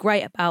what's been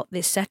great about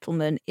this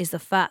settlement is the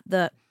fact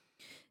that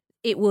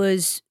it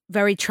was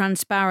very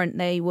transparent.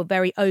 They were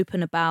very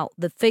open about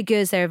the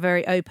figures. They were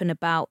very open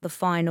about the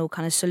final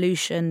kind of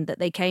solution that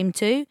they came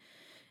to.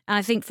 And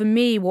I think for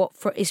me, what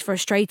is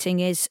frustrating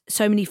is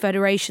so many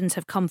federations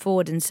have come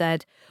forward and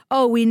said,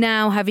 oh, we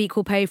now have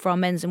equal pay for our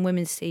men's and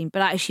women's team.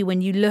 But actually, when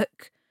you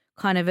look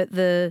kind of at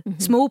the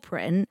small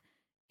print,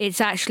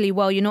 it's actually,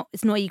 well,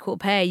 it's not equal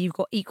pay. You've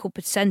got equal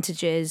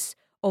percentages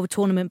of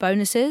tournament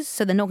bonuses,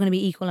 so they're not going to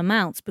be equal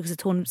amounts because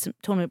the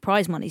tournament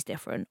prize money is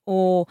different,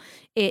 or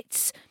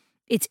it's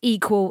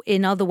equal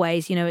in other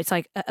ways. You know, it's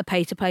like a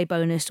pay to play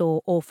bonus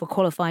or for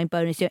qualifying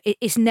bonus. You know,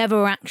 it's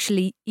never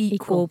actually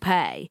equal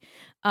pay,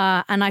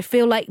 and I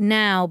feel like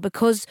now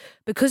because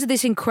of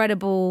this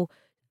incredible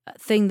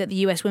thing that the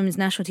US women's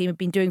national team have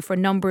been doing for a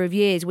number of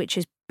years, which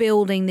is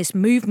building this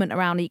movement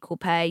around equal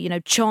pay, you know,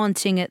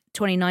 chanting at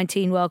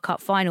 2019 World Cup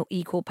final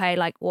equal pay,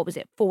 like what was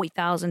it,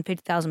 40,000,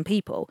 50,000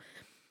 people.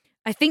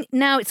 I think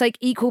now it's like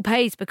equal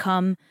pay's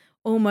become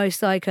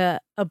almost like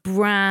a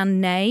brand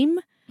name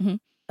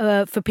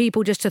for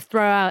people just to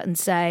throw out and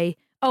say,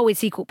 oh,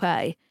 it's equal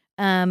pay.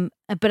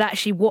 But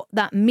actually what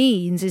that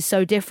means is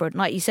so different.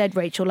 Like you said,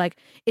 Rachel, like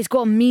it's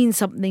got to mean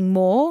something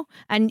more.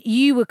 And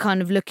you were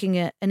kind of looking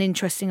at an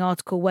interesting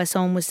article where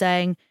someone was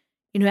saying,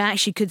 you know, it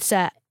actually could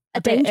set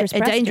a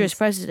dangerous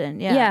precedent.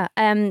 Yeah.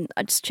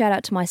 I just shout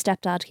out to my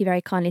stepdad. He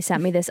very kindly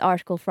sent me this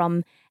article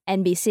from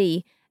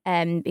NBC.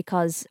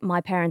 Because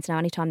my parents now,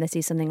 anytime they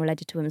see something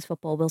related to women's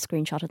football, will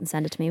screenshot it and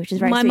send it to me, which is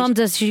very sweet. My mum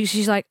does.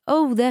 She's like,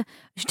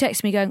 she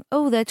texts me going,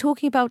 they're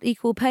talking about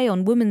equal pay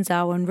on Women's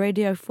Hour on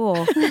Radio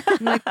 4. I'm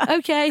like,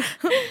 okay.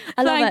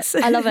 I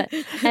love it.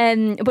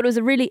 But it was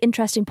a really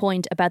interesting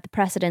point about the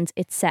precedents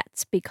it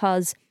sets,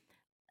 because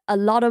a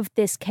lot of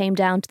this came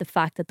down to the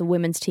fact that the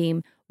women's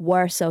team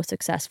were so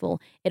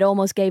successful. It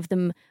almost gave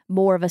them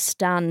more of a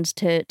stand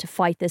to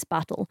fight this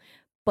battle.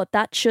 But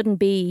that shouldn't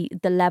be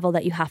the level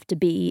that you have to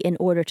be in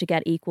order to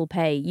get equal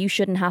pay. You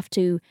shouldn't have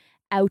to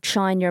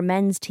outshine your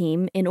men's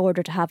team in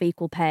order to have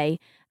equal pay.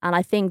 And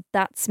I think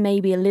that's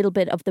maybe a little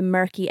bit of the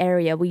murky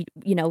area. We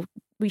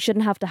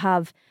shouldn't have to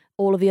have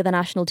all of the other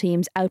national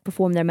teams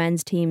outperform their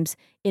men's teams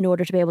in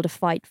order to be able to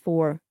fight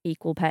for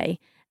equal pay.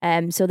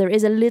 So there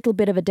is a little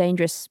bit of a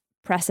dangerous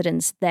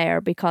precedence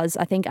there, because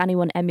I think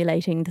anyone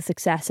emulating the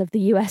success of the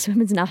US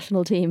women's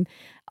national team,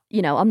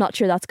 you know, I'm not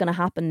sure that's going to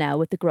happen now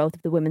with the growth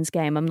of the women's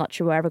game. I'm not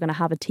sure we're ever going to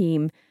have a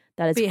team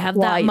that is have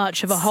that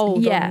much of a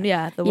hold on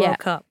the World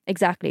Cup.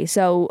 Exactly.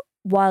 So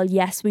while,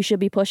 yes, we should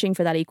be pushing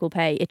for that equal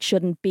pay, it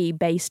shouldn't be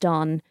based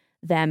on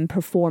them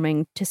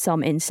performing to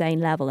some insane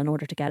level in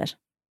order to get it.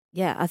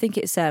 Yeah, I think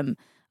it's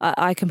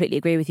I completely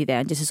agree with you there.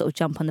 And just to sort of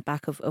jump on the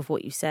back of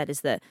what you said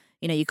is that,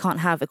 you can't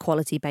have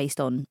equality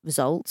based on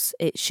results.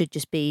 It should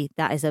just be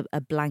that is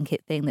a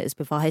blanket thing that is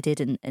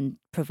provided and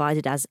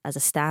provided as a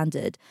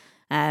standard.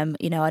 And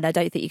I don't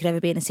think you could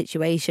ever be in a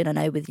situation, I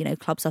know with,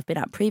 clubs I've been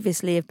at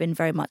previously have been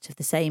very much of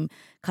the same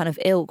kind of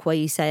ilk where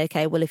you say,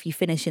 okay, well, if you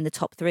finish in the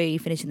top 3, you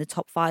finish in the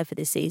top 5 for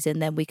this season,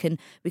 then we can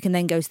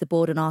then go to the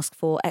board and ask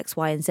for X,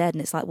 Y, and Z.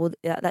 And it's like, well,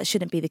 that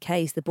shouldn't be the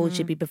case. The board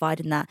should be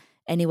providing that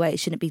anyway. It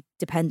shouldn't be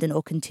dependent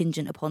or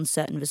contingent upon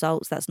certain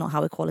results. That's not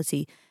how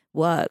equality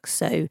works.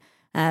 So,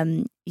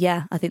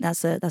 I think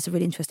that's a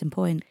really interesting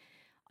point.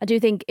 I do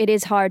think it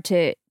is hard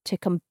to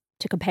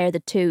compare the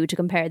two, to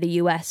compare the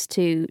US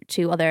to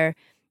other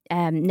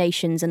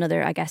nations and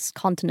other, I guess,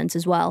 continents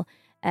as well,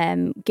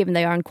 given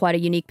they are in quite a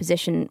unique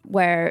position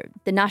where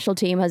the national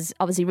team has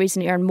obviously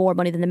recently earned more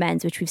money than the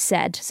men's, which we've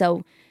said.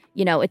 So,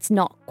 it's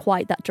not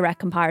quite that direct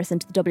comparison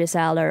to the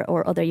WSL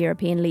or other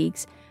European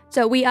leagues.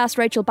 So we asked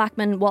Rachel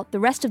Bachman what the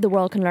rest of the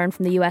world can learn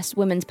from the US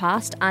women's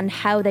past and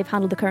how they've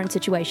handled the current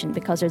situation,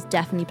 because there's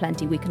definitely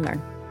plenty we can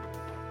learn.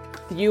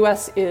 The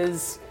US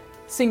is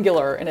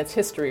singular in its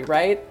history,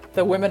 right?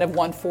 The women have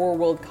won 4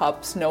 World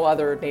Cups. No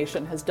other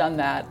nation has done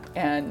that.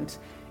 And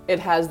it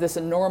has this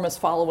enormous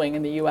following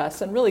in the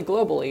US and really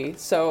globally.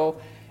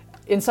 So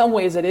in some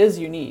ways it is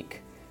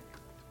unique.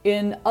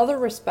 In other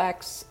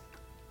respects,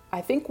 I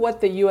think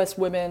what the US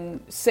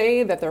women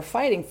say that they're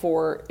fighting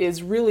for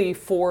is really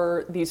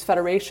for these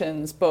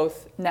federations,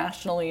 both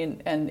nationally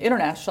and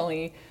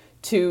internationally,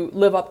 to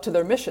live up to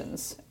their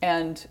missions.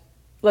 And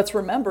let's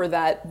remember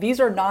that these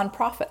are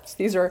nonprofits.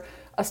 These are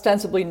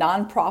ostensibly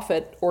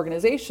nonprofit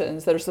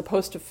organizations that are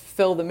supposed to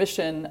fulfill the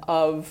mission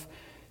of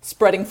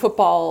spreading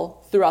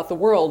football throughout the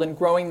world and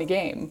growing the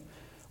game.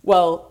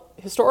 Well,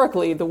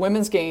 historically, the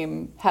women's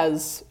game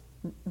has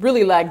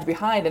really lagged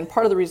behind, and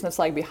part of the reason it's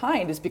lagged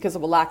behind is because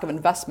of a lack of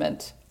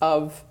investment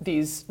of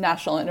these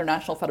national and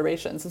international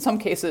federations. In some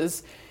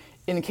cases,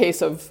 in the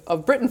case of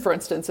Britain, for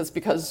instance, it's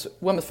because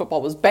women's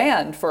football was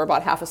banned for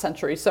about half a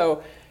century.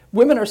 So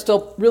women are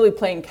still really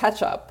playing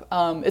catch up.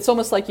 It's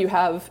almost like you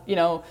have,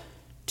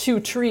 2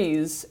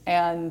 trees,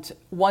 and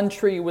one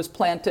tree was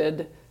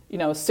planted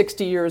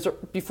 60 years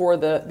before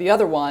the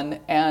other one,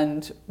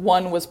 and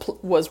one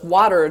was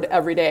watered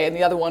every day and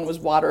the other one was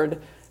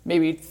watered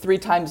maybe 3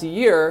 times a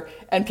year,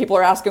 and people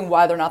are asking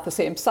why they're not the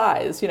same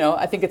size.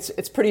 I think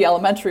it's pretty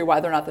elementary why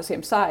they're not the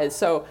same size.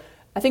 So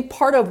I think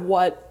part of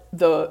what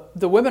the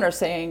women are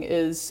saying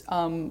is,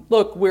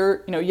 look,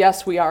 we're,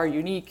 yes, we are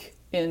unique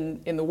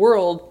in the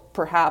world,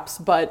 perhaps,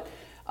 but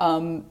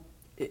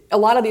a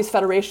lot of these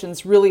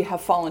federations really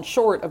have fallen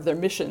short of their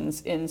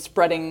missions in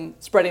spreading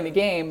the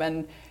game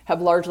and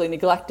have largely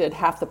neglected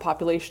half the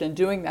population in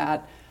doing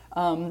that.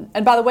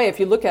 And by the way,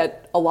 if you look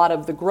at a lot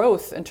of the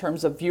growth in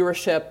terms of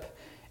viewership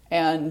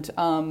and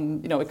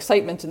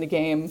excitement in the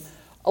game,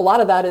 a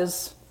lot of that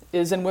is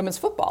in women's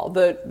football.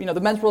 The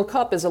Men's World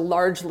Cup is a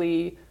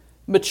largely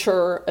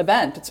mature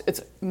event.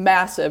 It's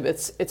massive.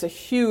 It's a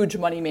huge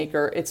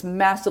moneymaker. It's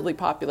massively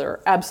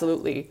popular.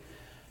 Absolutely.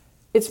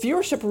 Its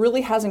viewership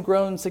really hasn't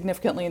grown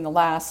significantly in the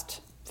last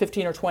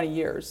 15 or 20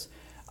 years.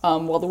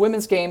 While the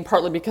women's game,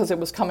 partly because it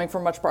was coming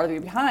from much farther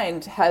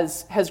behind,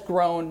 has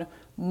grown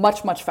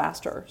much, much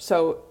faster.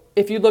 So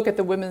if you look at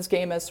the women's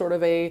game as sort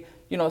of a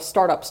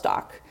startup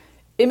stock,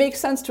 it makes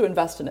sense to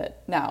invest in it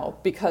now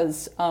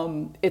because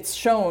it's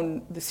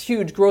shown this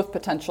huge growth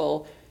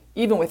potential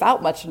even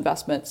without much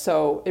investment.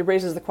 So it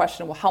raises the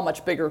question, well, how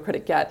much bigger could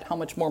it get? How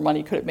much more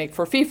money could it make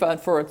for FIFA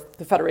and for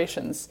the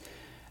federations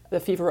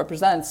that FIFA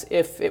represents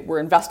if it were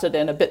invested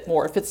in a bit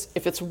more, if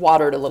it's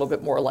watered a little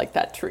bit more like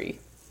that tree?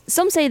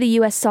 Some say the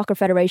US Soccer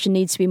Federation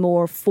needs to be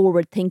more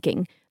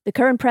forward-thinking. The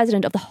current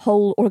president of the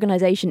whole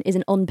organisation is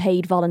an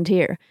unpaid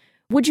volunteer.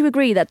 Would you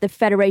agree that the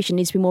federation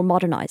needs to be more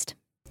modernised?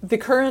 The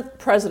current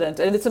president,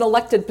 and it's an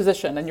elected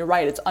position, and you're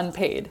right, it's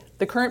unpaid.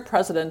 The current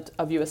president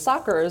of U.S.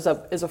 Soccer is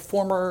a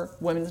former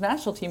women's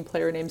national team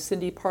player named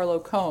Cindy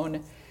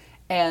Parlow-Cone,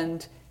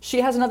 and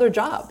she has another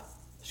job.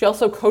 She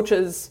also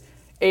coaches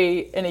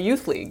in a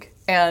youth league,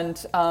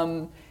 and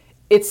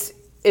it's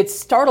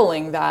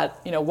startling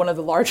that one of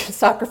the largest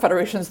soccer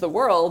federations in the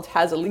world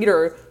has a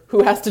leader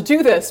who has to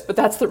do this, but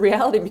that's the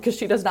reality because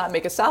she does not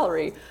make a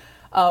salary.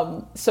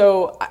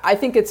 So I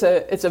think it's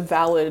a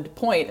valid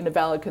point and a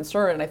valid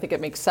concern, and I think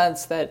it makes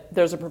sense that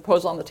there's a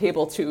proposal on the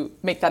table to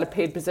make that a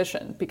paid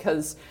position,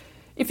 because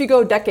if you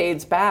go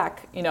decades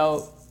back,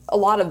 a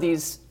lot of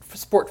these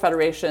sport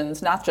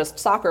federations, not just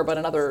soccer but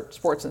in other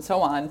sports and so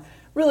on,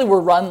 really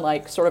were run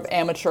like sort of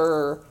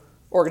amateur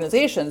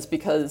organizations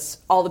because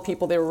all the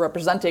people they were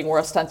representing were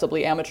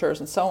ostensibly amateurs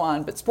and so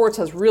on, but sports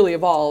has really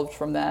evolved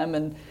from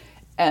them,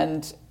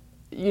 and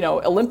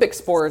Olympic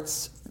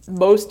sports,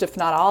 most, if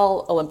not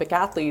all, Olympic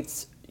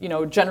athletes,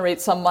 generate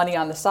some money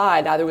on the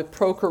side, either with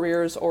pro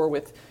careers or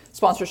with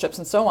sponsorships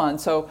and so on.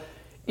 So,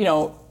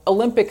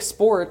 Olympic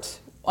sport,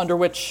 under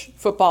which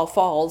football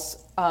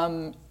falls,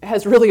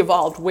 has really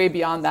evolved way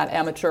beyond that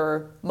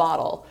amateur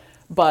model.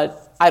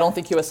 But I don't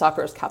think U.S.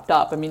 soccer has kept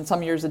up. I mean,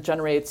 some years it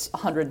generates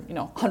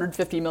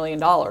 $150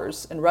 million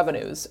in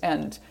revenues,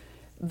 and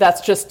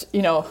that's just,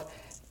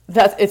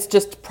 that it's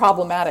just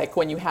problematic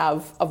when you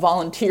have a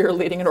volunteer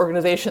leading an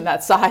organization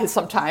that size.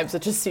 Sometimes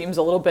it just seems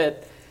a little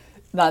bit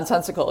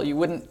nonsensical. You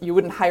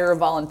wouldn't hire a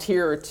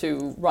volunteer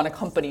to run a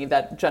company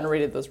that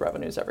generated those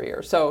revenues every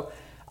year. So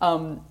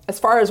as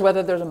far as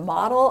whether there's a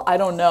model, I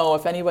don't know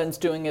if anyone's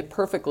doing it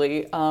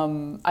perfectly.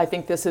 I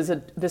think this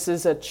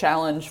is a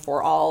challenge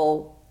for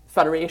all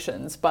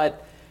federations,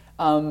 but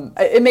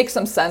it makes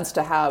some sense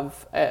to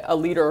have a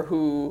leader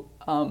who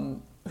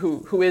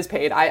is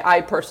paid.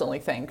 I personally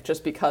think,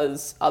 just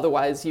because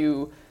otherwise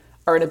you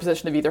are in a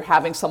position of either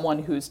having someone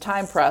who's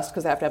time pressed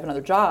because they have to have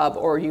another job,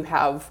 or you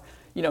have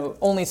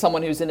only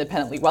someone who's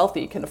independently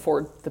wealthy can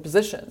afford the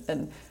position,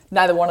 and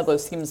neither one of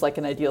those seems like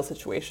an ideal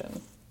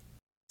situation.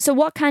 So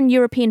what can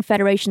European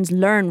federations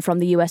learn from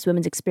the US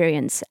women's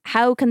experience?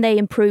 How can they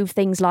improve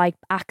things like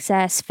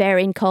access, fair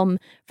income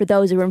for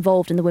those who are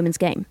involved in the women's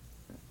game?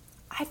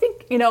 I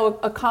think,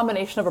 a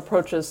combination of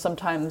approaches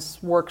sometimes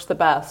works the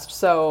best.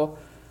 So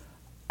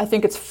I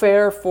think it's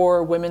fair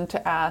for women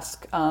to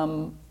ask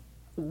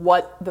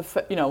what the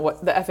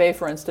FA,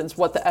 for instance,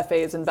 what the FA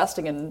is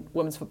investing in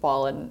women's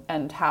football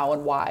and how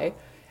and why,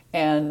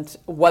 and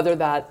whatever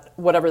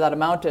that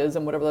amount is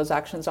and whatever those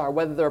actions are,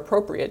 whether they're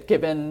appropriate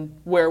given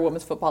where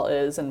women's football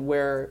is and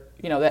where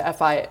the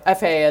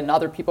FA and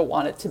other people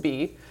want it to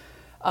be.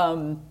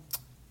 I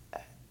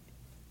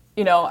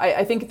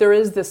think there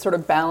is this sort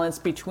of balance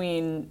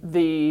between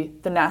the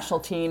national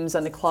teams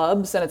and the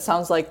clubs, and it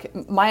sounds like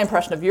my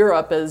impression of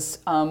Europe is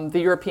the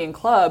European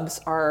clubs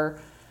are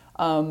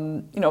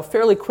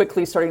fairly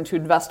quickly starting to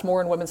invest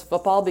more in women's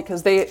football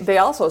because they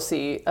also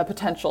see a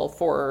potential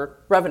for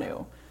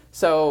revenue.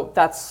 So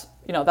that's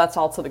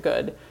also the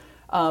good.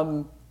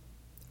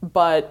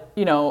 But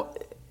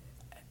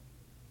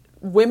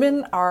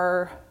women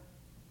are,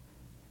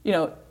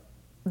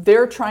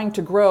 they're trying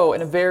to grow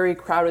in a very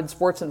crowded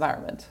sports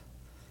environment.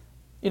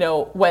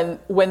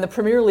 When the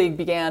Premier League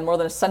began more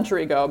than a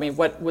century ago,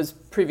 what was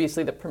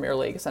previously the Premier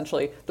League,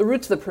 essentially, the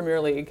roots of the Premier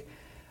League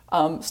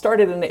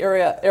started in an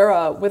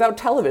era without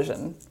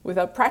television,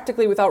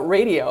 practically without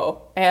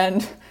radio,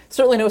 and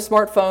certainly no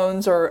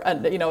smartphones or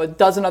three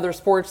dozen other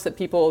sports that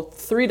people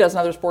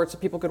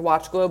could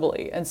watch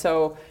globally. And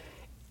so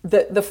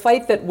the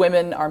fight that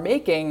women are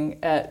making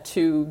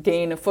to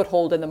gain a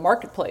foothold in the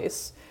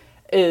marketplace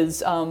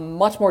is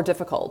much more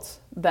difficult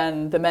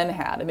than the men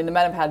had. The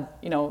men have had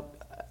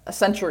a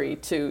century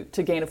to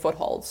gain a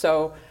foothold.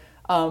 So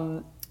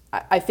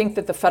I think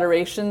that the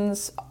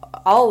federations,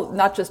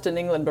 not just in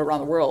England but around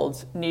the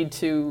world, need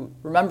to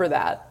remember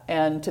that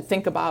and to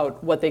think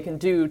about what they can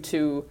do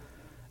to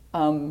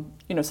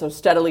so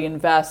steadily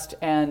invest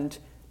and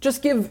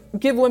just give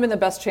women the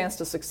best chance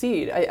to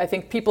succeed. I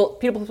think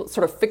people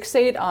sort of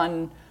fixate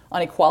on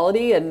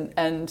equality,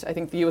 and I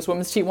think the U.S.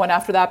 women's team went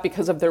after that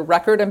because of their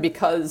record and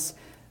because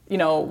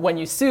when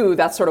you sue,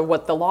 that's sort of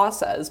what the law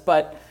says.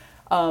 But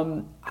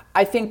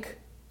I think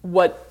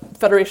what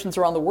federations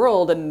around the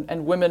world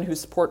and women who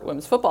support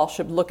women's football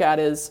should look at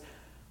is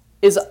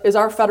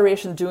our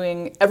federation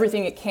doing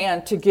everything it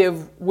can to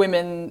give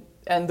women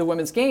and the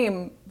women's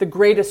game the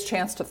greatest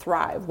chance to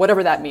thrive,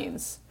 whatever that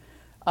means.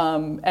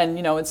 And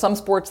in some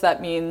sports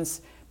that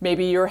means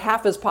maybe you're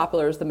half as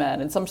popular as the men.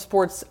 In some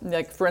sports,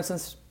 like for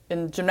instance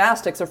in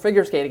gymnastics or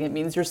figure skating, it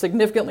means you're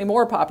significantly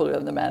more popular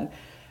than the men.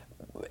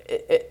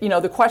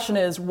 The question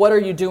is, what are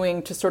you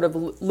doing to sort of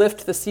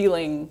lift the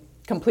ceiling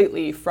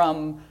completely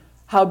from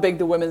how big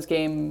the women's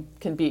game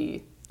can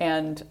be?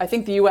 And I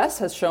think the U.S.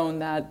 has shown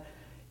that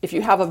if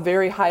you have a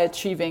very high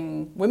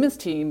achieving women's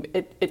team,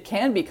 it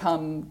can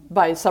become,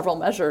 by several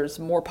measures,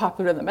 more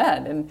popular than the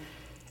men. And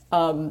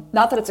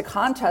not that it's a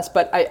contest,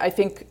 but I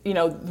think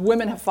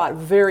women have fought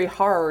very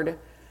hard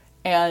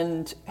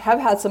and have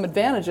had some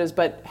advantages,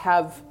 but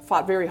have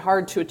fought very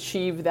hard to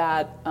achieve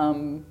that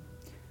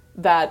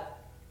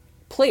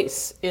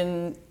place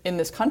in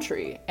this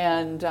country.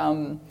 And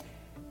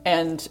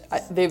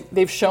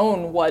they've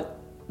shown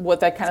what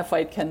that kind of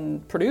fight can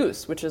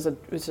produce, which is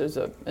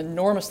an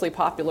enormously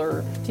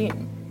popular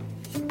team.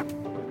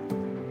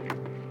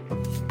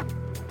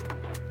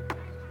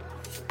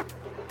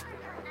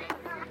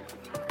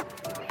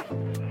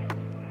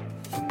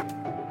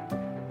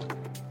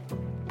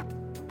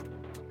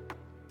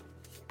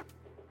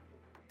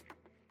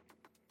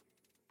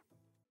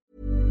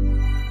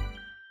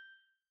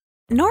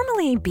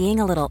 Normally, being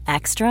a little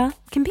extra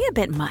can be a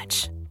bit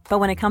much, but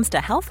when it comes to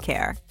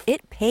healthcare,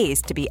 it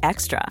pays to be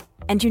extra.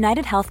 And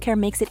United Healthcare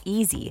makes it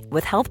easy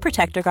with Health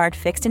Protector Guard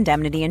fixed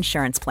indemnity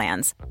insurance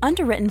plans.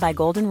 Underwritten by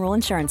Golden Rule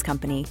Insurance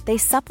Company, they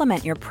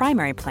supplement your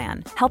primary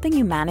plan, helping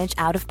you manage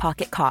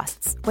out-of-pocket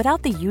costs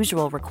without the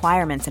usual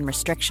requirements and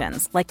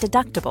restrictions like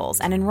deductibles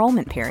and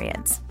enrollment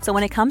periods. So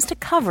when it comes to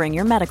covering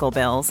your medical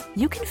bills,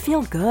 you can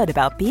feel good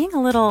about being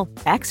a little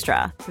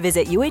extra.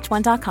 Visit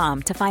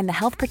uh1.com to find the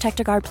Health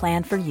Protector Guard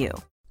plan for you.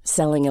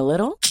 Selling a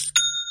little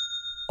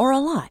or a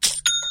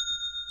lot?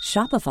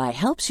 Shopify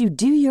helps you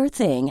do your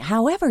thing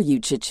however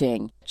you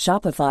cha-ching.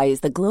 Shopify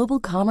is the global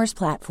commerce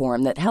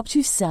platform that helps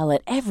you sell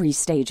at every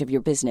stage of your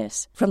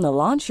business. From the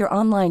launch your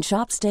online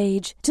shop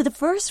stage to the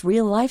first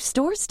real-life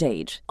store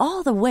stage,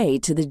 all the way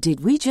to the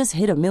did we just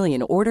hit a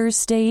million orders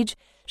stage.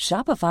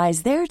 Shopify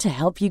is there to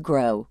help you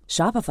grow.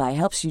 Shopify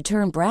helps you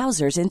turn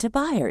browsers into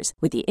buyers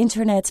with the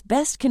internet's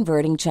best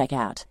converting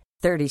checkout.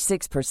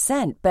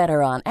 36%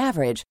 better on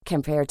average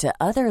compared to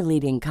other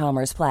leading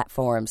commerce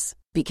platforms.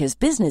 Because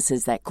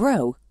businesses that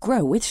grow,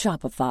 grow with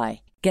Shopify.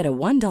 Get a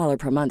 $1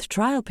 per month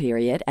trial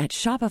period at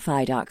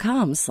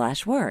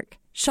shopify.com/work.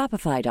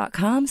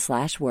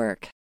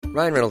 Shopify.com/work.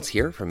 Ryan Reynolds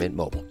here from Mint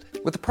Mobile.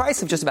 With the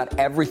price of just about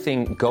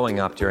everything going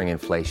up during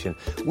inflation,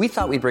 we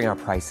thought we'd bring our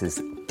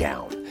prices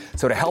down.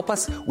 So to help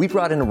us, we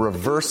brought in a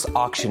reverse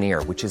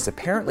auctioneer, which is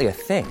apparently a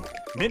thing.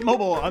 Mint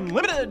Mobile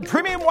Unlimited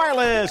Premium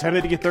Wireless. How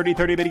to get 30,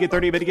 30, bit to get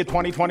 30, bit to get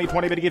 20, 20,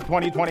 20, bit to get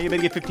 20, 20, bit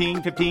to get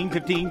 15, 15,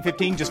 15,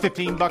 15, just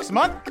 $15 a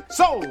month?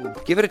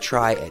 Sold! Give it a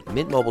try at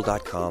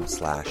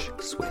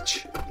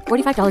mintmobile.com/switch.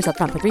 $45 up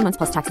front for 3 months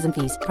plus taxes and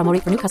fees. Promo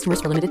rate for new customers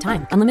for limited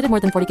time. Unlimited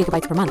more than 40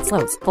 gigabytes per month.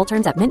 Slows full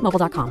terms at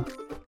mintmobile.com.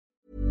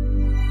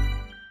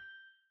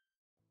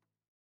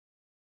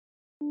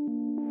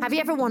 Have you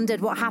ever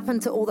wondered what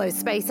happened to all those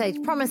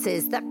space-age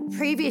promises that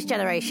previous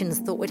generations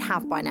thought we'd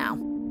have by now?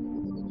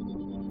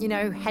 You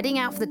know, heading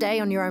out for the day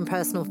on your own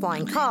personal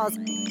flying cars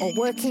or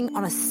working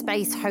on a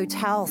space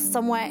hotel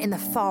somewhere in the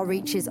far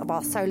reaches of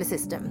our solar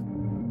system.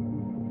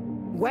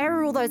 Where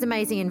are all those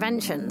amazing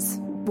inventions?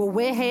 Well,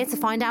 we're here to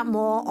find out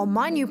more on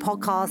my new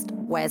podcast,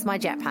 Where's My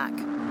Jetpack?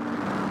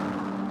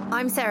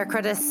 I'm Sarah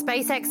Cruddas,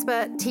 space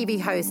expert, TV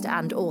host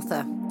and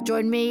author.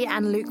 Join me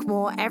and Luke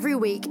Moore every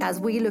week as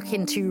we look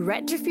into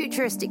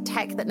retrofuturistic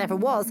tech that never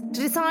was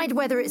to decide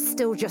whether it's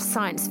still just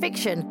science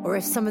fiction or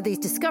if some of these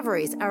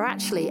discoveries are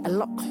actually a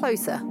lot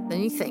closer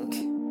than you think.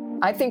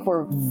 I think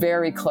we're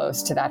very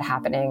close to that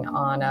happening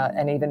on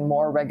an even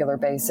more regular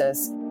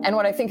basis. And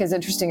what I think is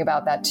interesting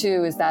about that,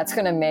 too, is that's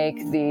going to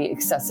make the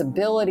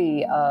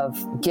accessibility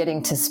of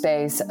getting to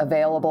space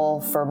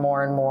available for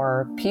more and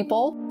more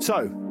people.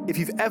 So, if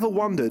you've ever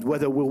wondered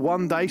whether we'll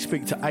one day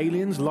speak to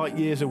aliens light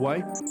years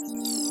away,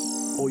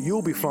 or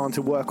you'll be flying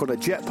to work on a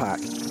jetpack,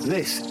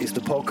 this is the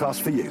podcast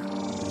for you.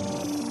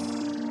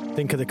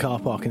 Think of the car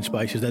parking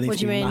spaces. They need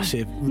to be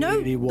massive,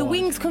 really wide. The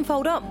wings can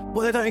fold up.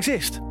 Well, they don't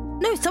exist.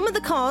 No, some of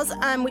the cars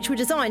which were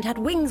designed had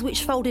wings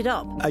which folded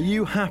up. Are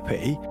you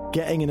happy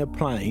getting in a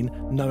plane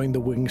knowing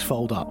the wings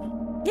fold up?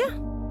 Yeah.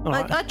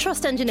 Right. I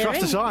trust engineering.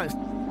 Trust the science.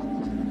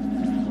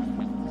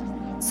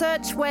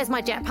 Search Where's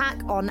My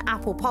Jetpack on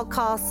Apple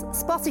Podcasts,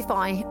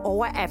 Spotify, or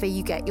wherever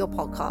you get your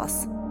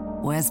podcasts.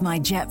 Where's My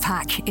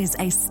Jetpack is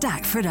a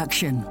Stack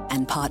production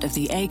and part of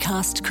the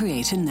Acast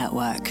Creator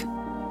Network.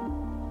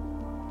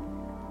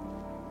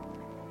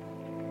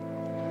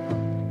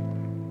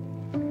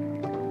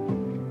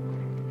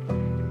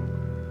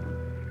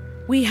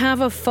 We have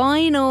a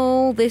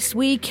final this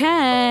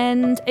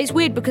weekend. It's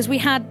weird because we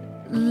had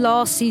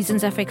last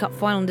season's FA Cup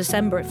final in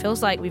December. It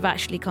feels like we've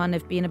actually kind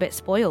of been a bit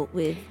spoiled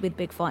with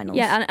big finals.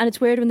 Yeah, and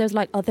it's weird when there's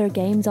like other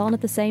games on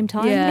at the same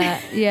time.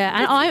 Yeah.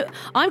 And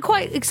I'm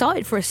quite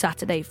excited for a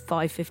Saturday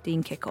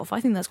 5:15 kickoff. I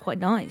think that's quite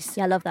nice.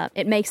 Yeah, I love that.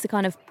 It makes the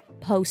kind of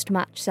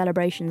post-match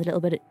celebrations a little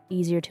bit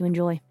easier to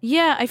enjoy.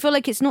 Yeah, I feel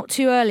like it's not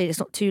too early, it's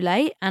not too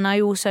late, and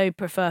I also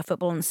prefer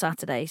football on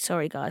Saturday.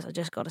 Sorry guys, I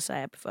just got to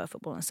say I prefer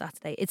football on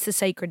Saturday. It's the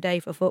sacred day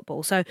for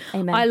football, so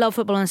Amen. I love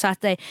football on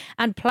Saturday.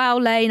 And Plough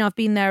Lane, I've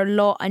been there a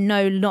lot. I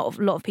know a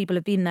lot of people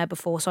have been there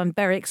before, so I'm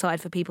very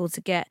excited for people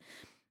to get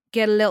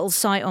a little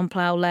sight on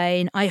Plough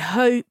Lane. I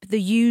hope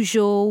the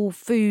usual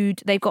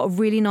food, they've got a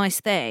really nice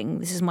thing.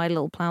 This is my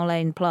little Plough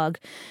Lane plug.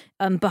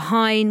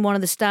 Behind one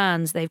of the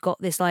stands, they've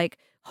got this like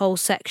whole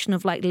section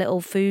of like little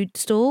food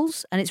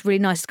stalls, and it's really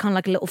nice. It's kind of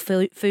like a little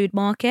food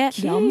market.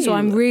 Cute. So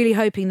I'm really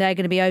hoping they're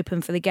going to be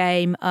open for the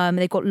game.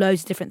 They've got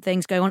loads of different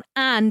things going on,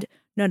 and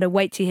no,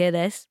 wait till you hear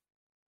this.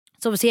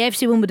 So obviously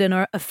AFC Wimbledon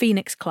are a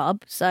Phoenix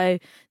club, so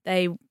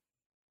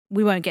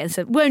we won't get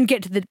to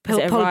the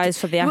rise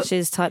for the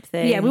ashes type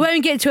thing. Yeah, we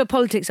won't get into a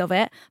politics of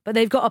it, but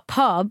they've got a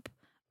pub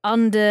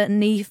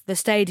underneath the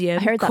stadium.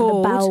 I heard that in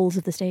the bowels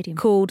of the stadium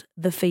called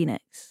the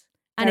Phoenix.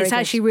 And it's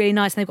actually really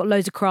nice. And they've got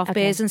loads of craft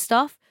beers and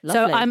stuff.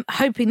 Lovely. So I'm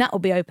hoping that will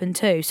be open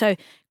too. So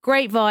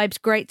great vibes,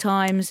 great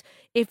times.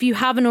 If you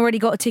haven't already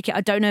got a ticket,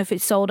 I don't know if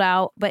it's sold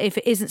out. But if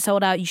it isn't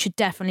sold out, you should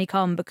definitely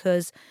come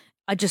because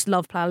I just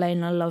love Plough Lane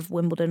and I love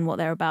Wimbledon, what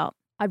they're about.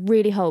 I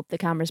really hope the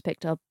cameras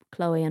picked up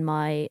Chloe and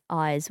my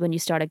eyes when you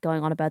started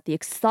going on about the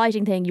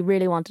exciting thing you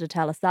really wanted to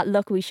tell us. That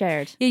look we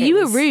shared. Yeah, you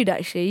were rude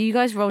actually. You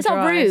guys rolled your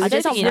eyes. Rude. I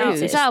don't think you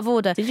noticed. It's out of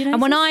order. Did you notice?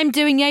 And when I'm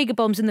doing Jaeger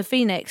bombs in the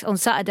Phoenix on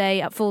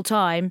Saturday at full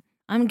time,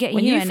 I'm getting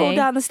when you fall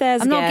down the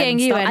stairs. I'm not getting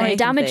you any. And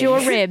damage your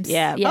ribs.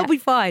 Yeah, I'll be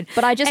fine.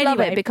 But I just love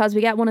it because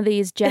we get one of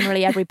these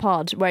generally every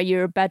pod where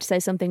you're about to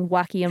say something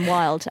wacky and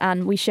wild,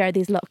 and we share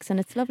these looks, and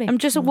it's lovely. I'm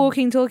just a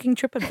walking, talking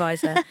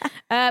TripAdvisor.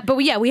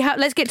 But yeah,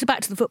 let's get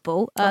back to the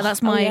football.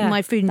 That's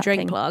my food and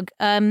drink plug.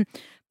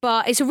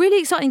 But it's a really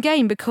exciting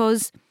game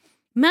because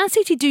Man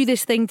City do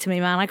this thing to me,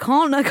 man. I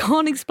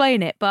can't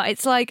explain it, but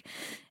it's like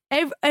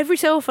every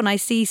so often I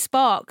see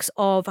sparks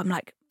of, I'm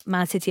like,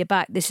 Man City are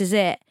back, this is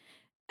it.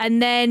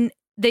 And then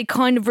they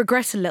kind of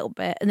regress a little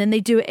bit and then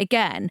they do it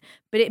again.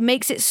 But it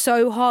makes it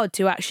so hard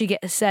to actually get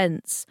a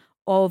sense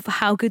of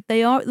how good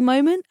they are at the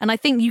moment. And I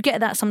think you get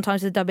that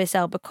sometimes with the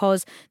WSL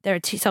because there are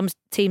some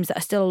teams that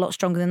are still a lot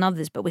stronger than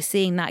others, but we're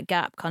seeing that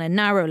gap kind of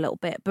narrow a little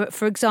bit. But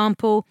for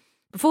example,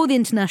 before the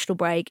international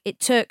break, it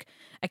took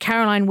a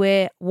Caroline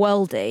Weir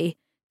worldie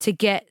to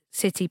get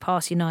City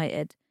past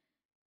United.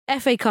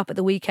 FA Cup at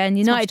the weekend,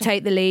 United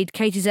take the lead,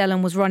 Katie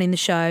Zellin was running the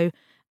show,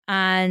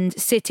 and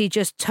City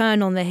just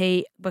turn on the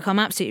heat, become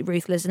absolutely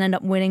ruthless and end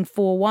up winning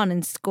 4-1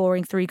 and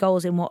scoring 3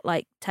 goals in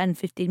 10,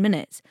 15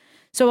 minutes.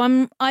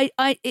 So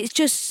it's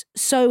just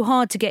so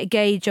hard to get a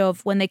gauge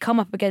of when they come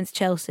up against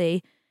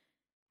Chelsea,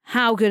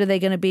 how good are they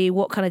going to be?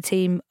 What kind of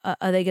team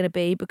are they going to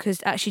be?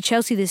 Because actually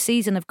Chelsea this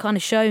season have kind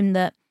of shown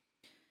that,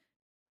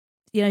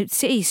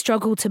 City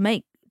struggled to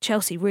make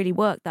Chelsea really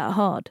work that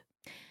hard.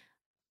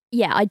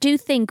 Yeah, I do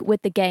think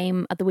with the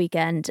game at the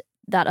weekend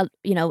that,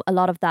 a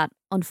lot of that,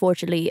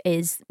 unfortunately,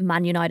 is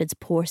Man United's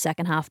poor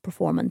second half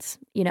performance.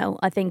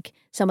 I think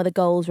some of the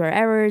goals were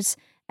errors,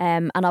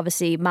 and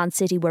obviously Man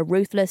City were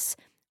ruthless.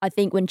 I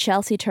think when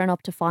Chelsea turn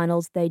up to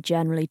finals, they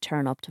generally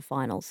turn up to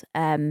finals.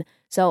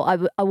 So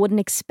I wouldn't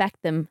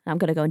expect them, I'm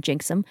going to go and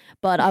jinx them,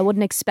 but I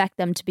wouldn't expect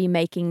them to be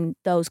making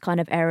those kind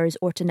of errors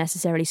or to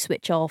necessarily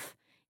switch off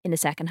in the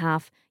second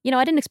half.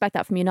 I didn't expect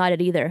that from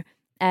United either.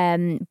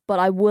 But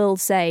I will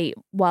say,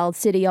 while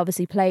City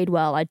obviously played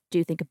well, I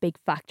do think a big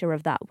factor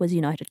of that was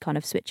United kind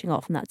of switching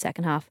off in that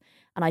second half.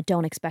 And I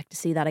don't expect to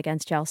see that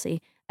against Chelsea.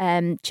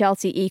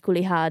 Chelsea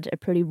equally had a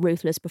pretty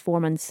ruthless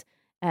performance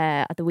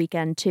at the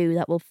weekend too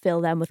that will fill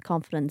them with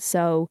confidence.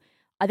 So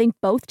I think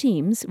both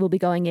teams will be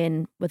going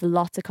in with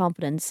lots of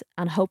confidence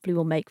and hopefully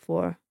will make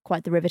for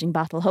quite the riveting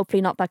battle.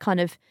 Hopefully not that kind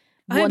of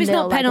I hope it's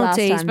not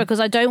penalties because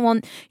I don't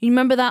want... You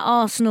remember that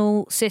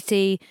Arsenal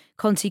City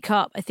Conti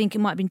Cup? I think it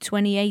might have been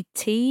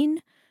 2018.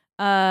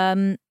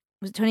 Was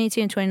it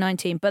 2018 and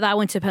 2019? But that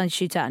went to a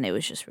penalty shootout and it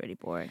was just really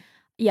boring.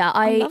 Yeah,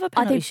 I love a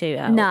penalty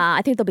shootout. Nah,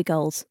 I think there'll be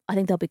goals.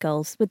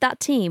 With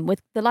that team,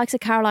 with the likes of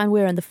Caroline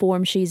Weir and the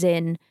form she's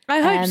in. I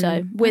hope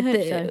so. With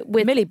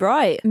Millie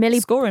Bright,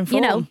 scoring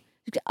form.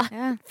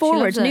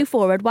 New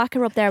forward, whack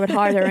her up there with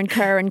Harder and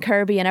Kerr and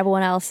Kirby and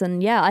everyone else.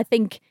 And yeah, I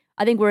think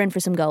we're in for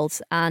some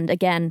goals. And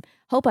again,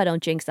 hope I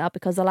don't jinx that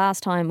because the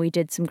last time we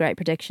did some great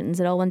predictions,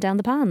 it all went down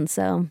the pan.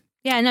 So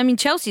yeah, and I mean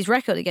Chelsea's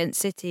record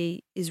against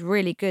City is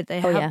really good.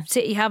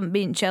 City haven't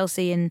beaten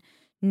Chelsea in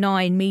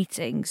 9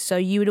 meetings, so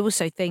you would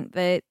also think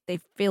that they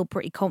feel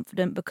pretty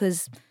confident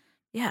because,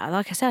 yeah,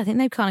 like I said, I think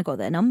they've kind of got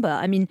their number.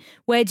 I mean,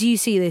 where do you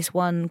see this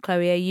one,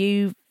 Chloe? Are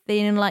you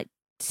feeling like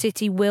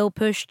City will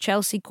push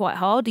Chelsea quite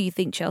hard? Do you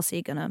think Chelsea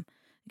are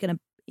gonna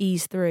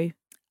ease through?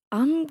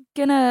 I'm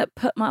gonna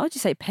put my, what do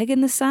you say, peg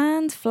in the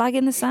sand, flag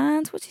in the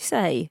sand? What do you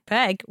say?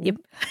 Peg. Yep.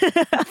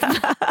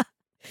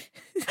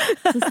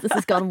 This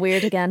has gone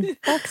weird again.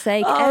 Fuck's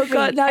sake.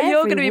 God, now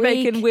you're going to be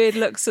making weird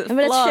looks at Flo.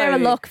 Let's share a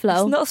look,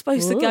 Flo. It's not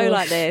supposed to go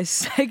like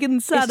this. Peg in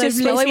the sand. It's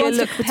just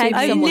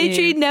I've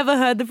literally never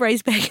heard the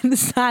phrase peg in the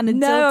sand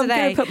until today. I'm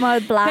going to put my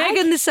peg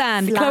in the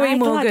sand. Chloe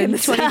Morgan,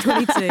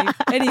 2022.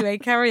 Anyway,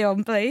 carry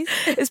on, please.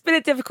 It's been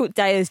a difficult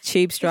day as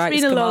tube strikes.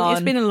 It's been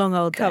a long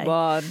old day. Come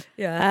on.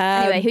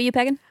 Yeah. Anyway, who are you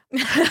pegging?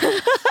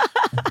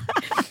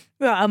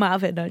 Right, I'm out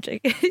of it, no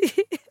joke.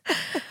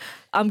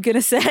 I'm going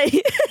to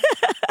say...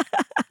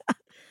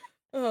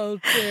 Oh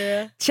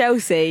dear.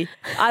 Chelsea.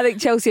 I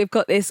think Chelsea have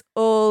got this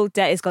all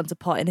day. It's gone to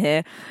pot in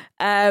here.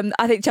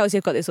 I think Chelsea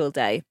have got this all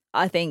day.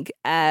 I think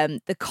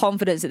the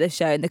confidence that they've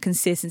shown, the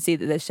consistency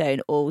that they've shown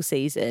all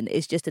season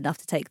is just enough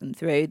to take them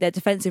through. Their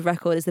defensive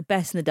record is the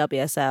best in the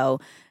WSL.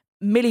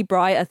 Millie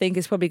Bright, I think,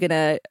 is probably going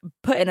to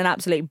put in an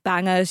absolute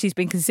banger. She's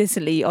been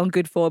consistently on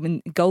good form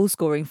and goal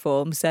scoring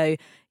form. So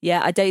yeah,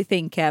 I don't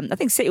think I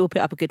think City will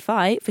put up a good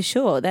fight for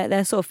sure.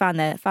 They're sort of found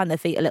their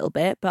feet a little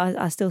bit, but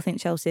I still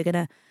think Chelsea are going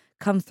to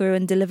come through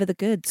and deliver the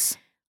goods.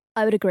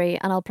 I would agree,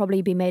 and I'll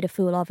probably be made a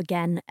fool of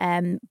again.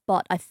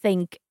 But I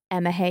think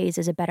Emma Hayes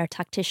is a better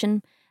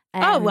tactician.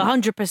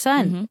 100%.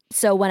 Mm-hmm.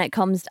 So when it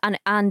comes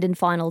and in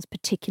finals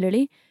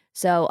particularly,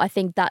 so I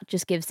think that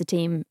just gives the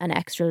team an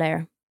extra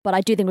layer. But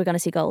I do think we're going to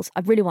see goals. I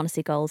really want to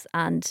see goals.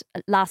 And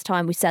last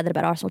time we said that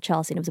about Arsenal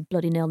Chelsea, and it was a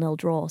bloody 0-0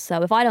 draw.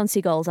 So if I don't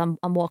see goals, I'm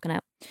walking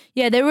out.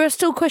 Yeah, there were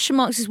still question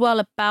marks as well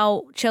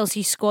about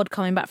Chelsea's squad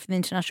coming back from the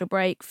international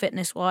break,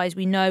 fitness wise.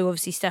 We know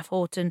obviously Steph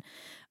Houghton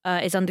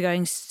is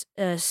undergoing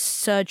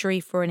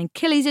surgery for an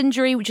Achilles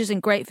injury, which isn't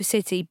great for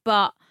City,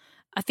 but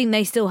I think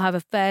they still have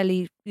a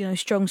fairly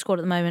strong squad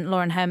at the moment.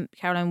 Lauren Hemp,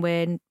 Caroline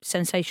Weir in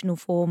sensational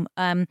form.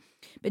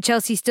 But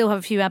Chelsea still have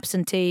a few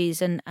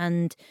absentees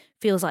and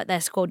feels like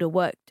their squad will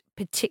work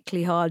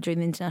particularly hard during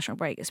the international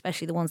break,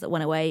 especially the ones that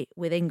went away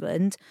with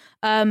England.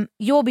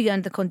 You'll be going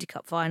to the Conti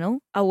Cup final.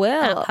 I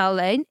will. At Pal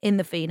Lane in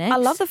the Phoenix. I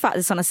love the fact that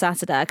it's on a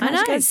Saturday. I can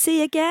actually go and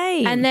see a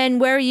game. And then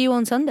where are you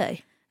on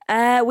Sunday?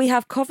 We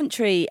have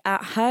Coventry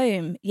at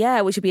home,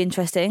 which would be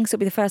interesting. So it'll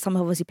be the first time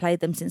I've obviously played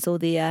them since all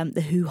the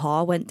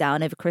hoo-ha went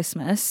down over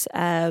Christmas.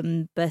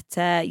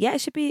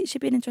 It should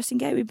be an interesting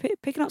game. We're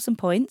picking up some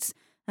points.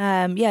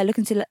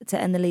 Looking to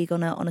end the league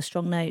on a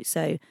strong note.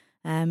 So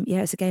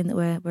it's a game that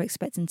we're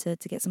expecting to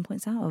get some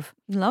points out of.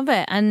 Love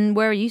it. And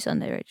where are you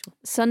Sunday, Rachel?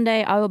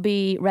 Sunday I will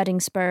be Reading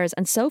Spurs,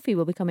 and Sophie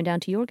will be coming down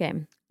to your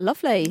game.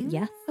 Lovely.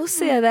 Yeah, I'll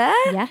see her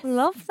there. Yeah,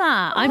 love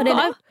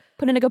that.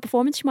 Put in a good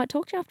performance. She might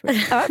talk to you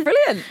afterwards. All right,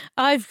 brilliant.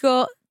 I've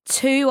got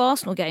 2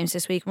 Arsenal games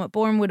this week. I'm at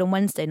Boreham Wood on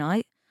Wednesday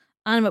night,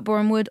 and I'm at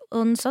Boreham Wood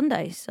on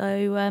Sunday.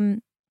 So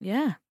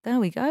there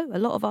we go. A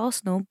lot of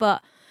Arsenal,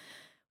 but.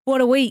 What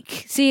a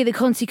week. See you at the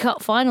Conti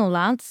Cup final,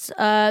 lads.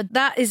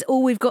 That is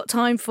all we've got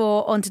time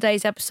for on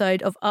today's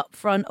episode of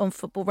Upfront on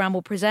Football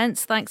Ramble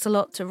Presents. Thanks a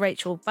lot to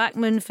Rachel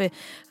Bachman for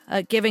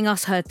giving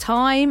us her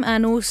time.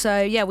 And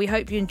also, we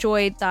hope you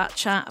enjoyed that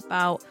chat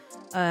about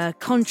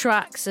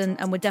contracts, and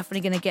we're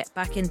definitely going to get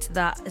back into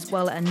that as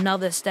well at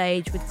another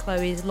stage with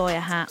Chloe's lawyer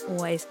hat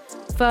always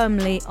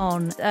firmly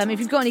on.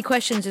 If you've got any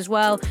questions as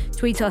well,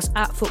 tweet us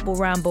at Football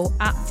Ramble,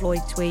 at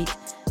Floyd Tweet,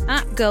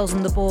 at Girls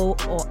on the Ball,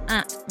 or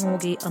at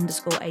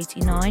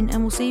Morgie_89,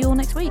 and we'll see you all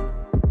next week.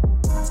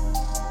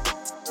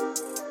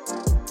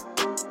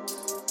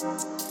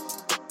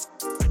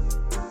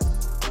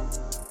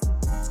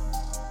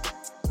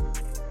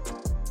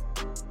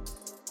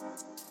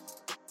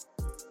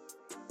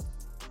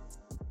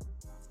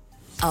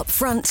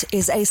 Upfront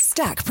is a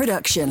Stack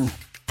production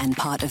and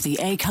part of the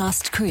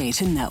Acast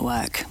Creator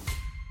Network.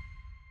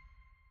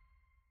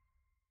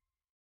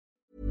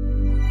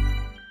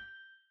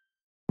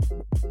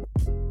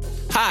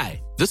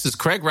 Hi, this is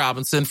Craig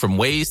Robinson from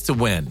Ways to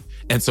Win,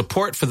 and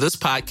support for this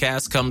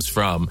podcast comes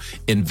from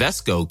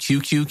Invesco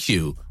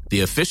QQQ,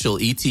 the official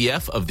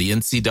ETF of the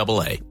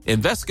NCAA.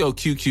 Invesco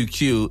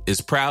QQQ is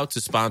proud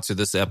to sponsor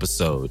this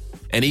episode,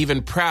 and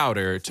even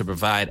prouder to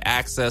provide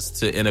access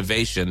to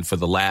innovation for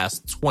the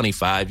last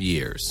 25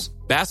 years.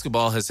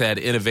 Basketball has had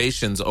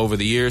innovations over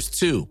the years,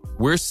 too.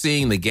 We're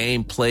seeing the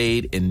game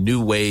played in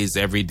new ways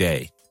every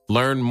day.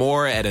 Learn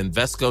more at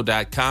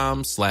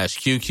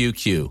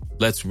Invesco.com/QQQ.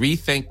 Let's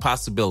rethink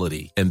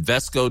possibility.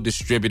 Invesco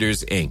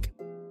Distributors, Inc.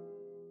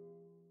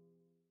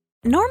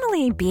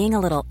 Normally, being a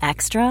little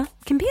extra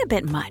can be a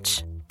bit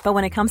much. But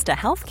when it comes to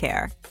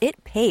healthcare,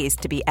 it pays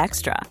to be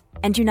extra.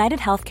 And United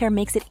Healthcare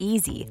makes it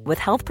easy with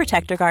Health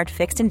Protector Guard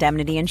fixed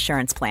indemnity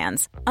insurance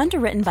plans.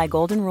 Underwritten by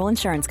Golden Rule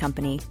Insurance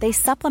Company, they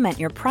supplement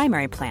your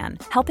primary plan,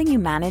 helping you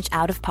manage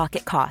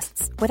out-of-pocket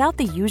costs without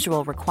the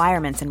usual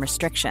requirements and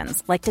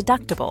restrictions like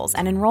deductibles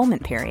and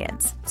enrollment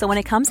periods. So when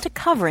it comes to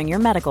covering your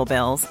medical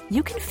bills,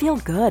 you can feel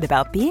good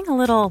about being a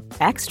little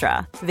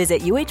extra.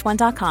 Visit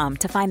uh1.com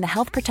to find the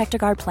Health Protector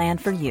Guard plan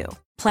for you.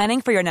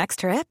 Planning for your next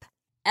trip?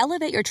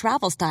 Elevate your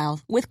travel style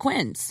with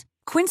Quince.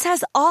 Quince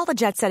has all the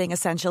jet-setting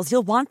essentials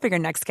you'll want for your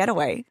next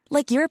getaway,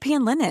 like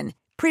European linen,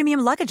 premium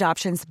luggage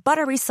options,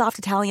 buttery soft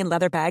Italian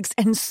leather bags,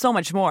 and so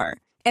much more.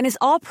 And is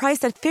all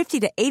priced at 50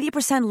 to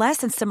 80% less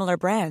than similar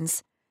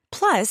brands.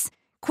 Plus,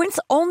 Quince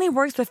only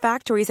works with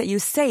factories that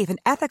use safe and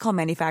ethical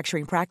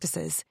manufacturing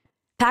practices.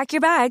 Pack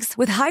your bags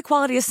with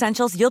high-quality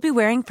essentials you'll be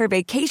wearing for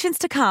vacations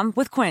to come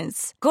with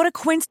Quince. Go to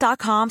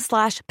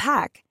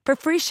quince.com/pack for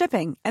free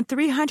shipping and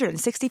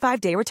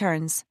 365-day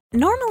returns.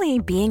 Normally,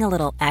 being a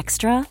little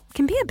extra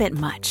can be a bit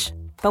much.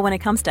 But when it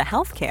comes to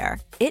healthcare,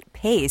 it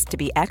pays to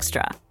be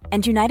extra.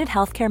 And United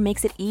Healthcare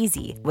makes it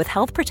easy with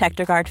Health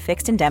Protector Guard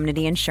fixed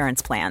indemnity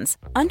insurance plans.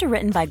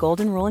 Underwritten by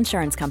Golden Rule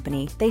Insurance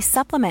Company, they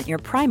supplement your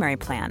primary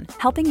plan,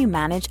 helping you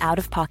manage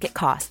out-of-pocket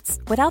costs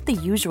without the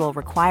usual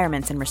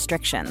requirements and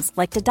restrictions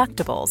like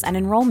deductibles and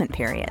enrollment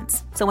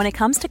periods. So when it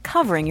comes to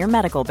covering your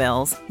medical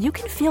bills, you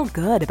can feel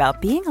good about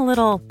being a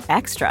little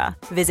extra.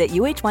 Visit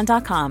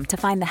uh1.com to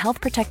find the Health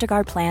Protector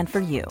Guard plan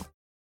for you.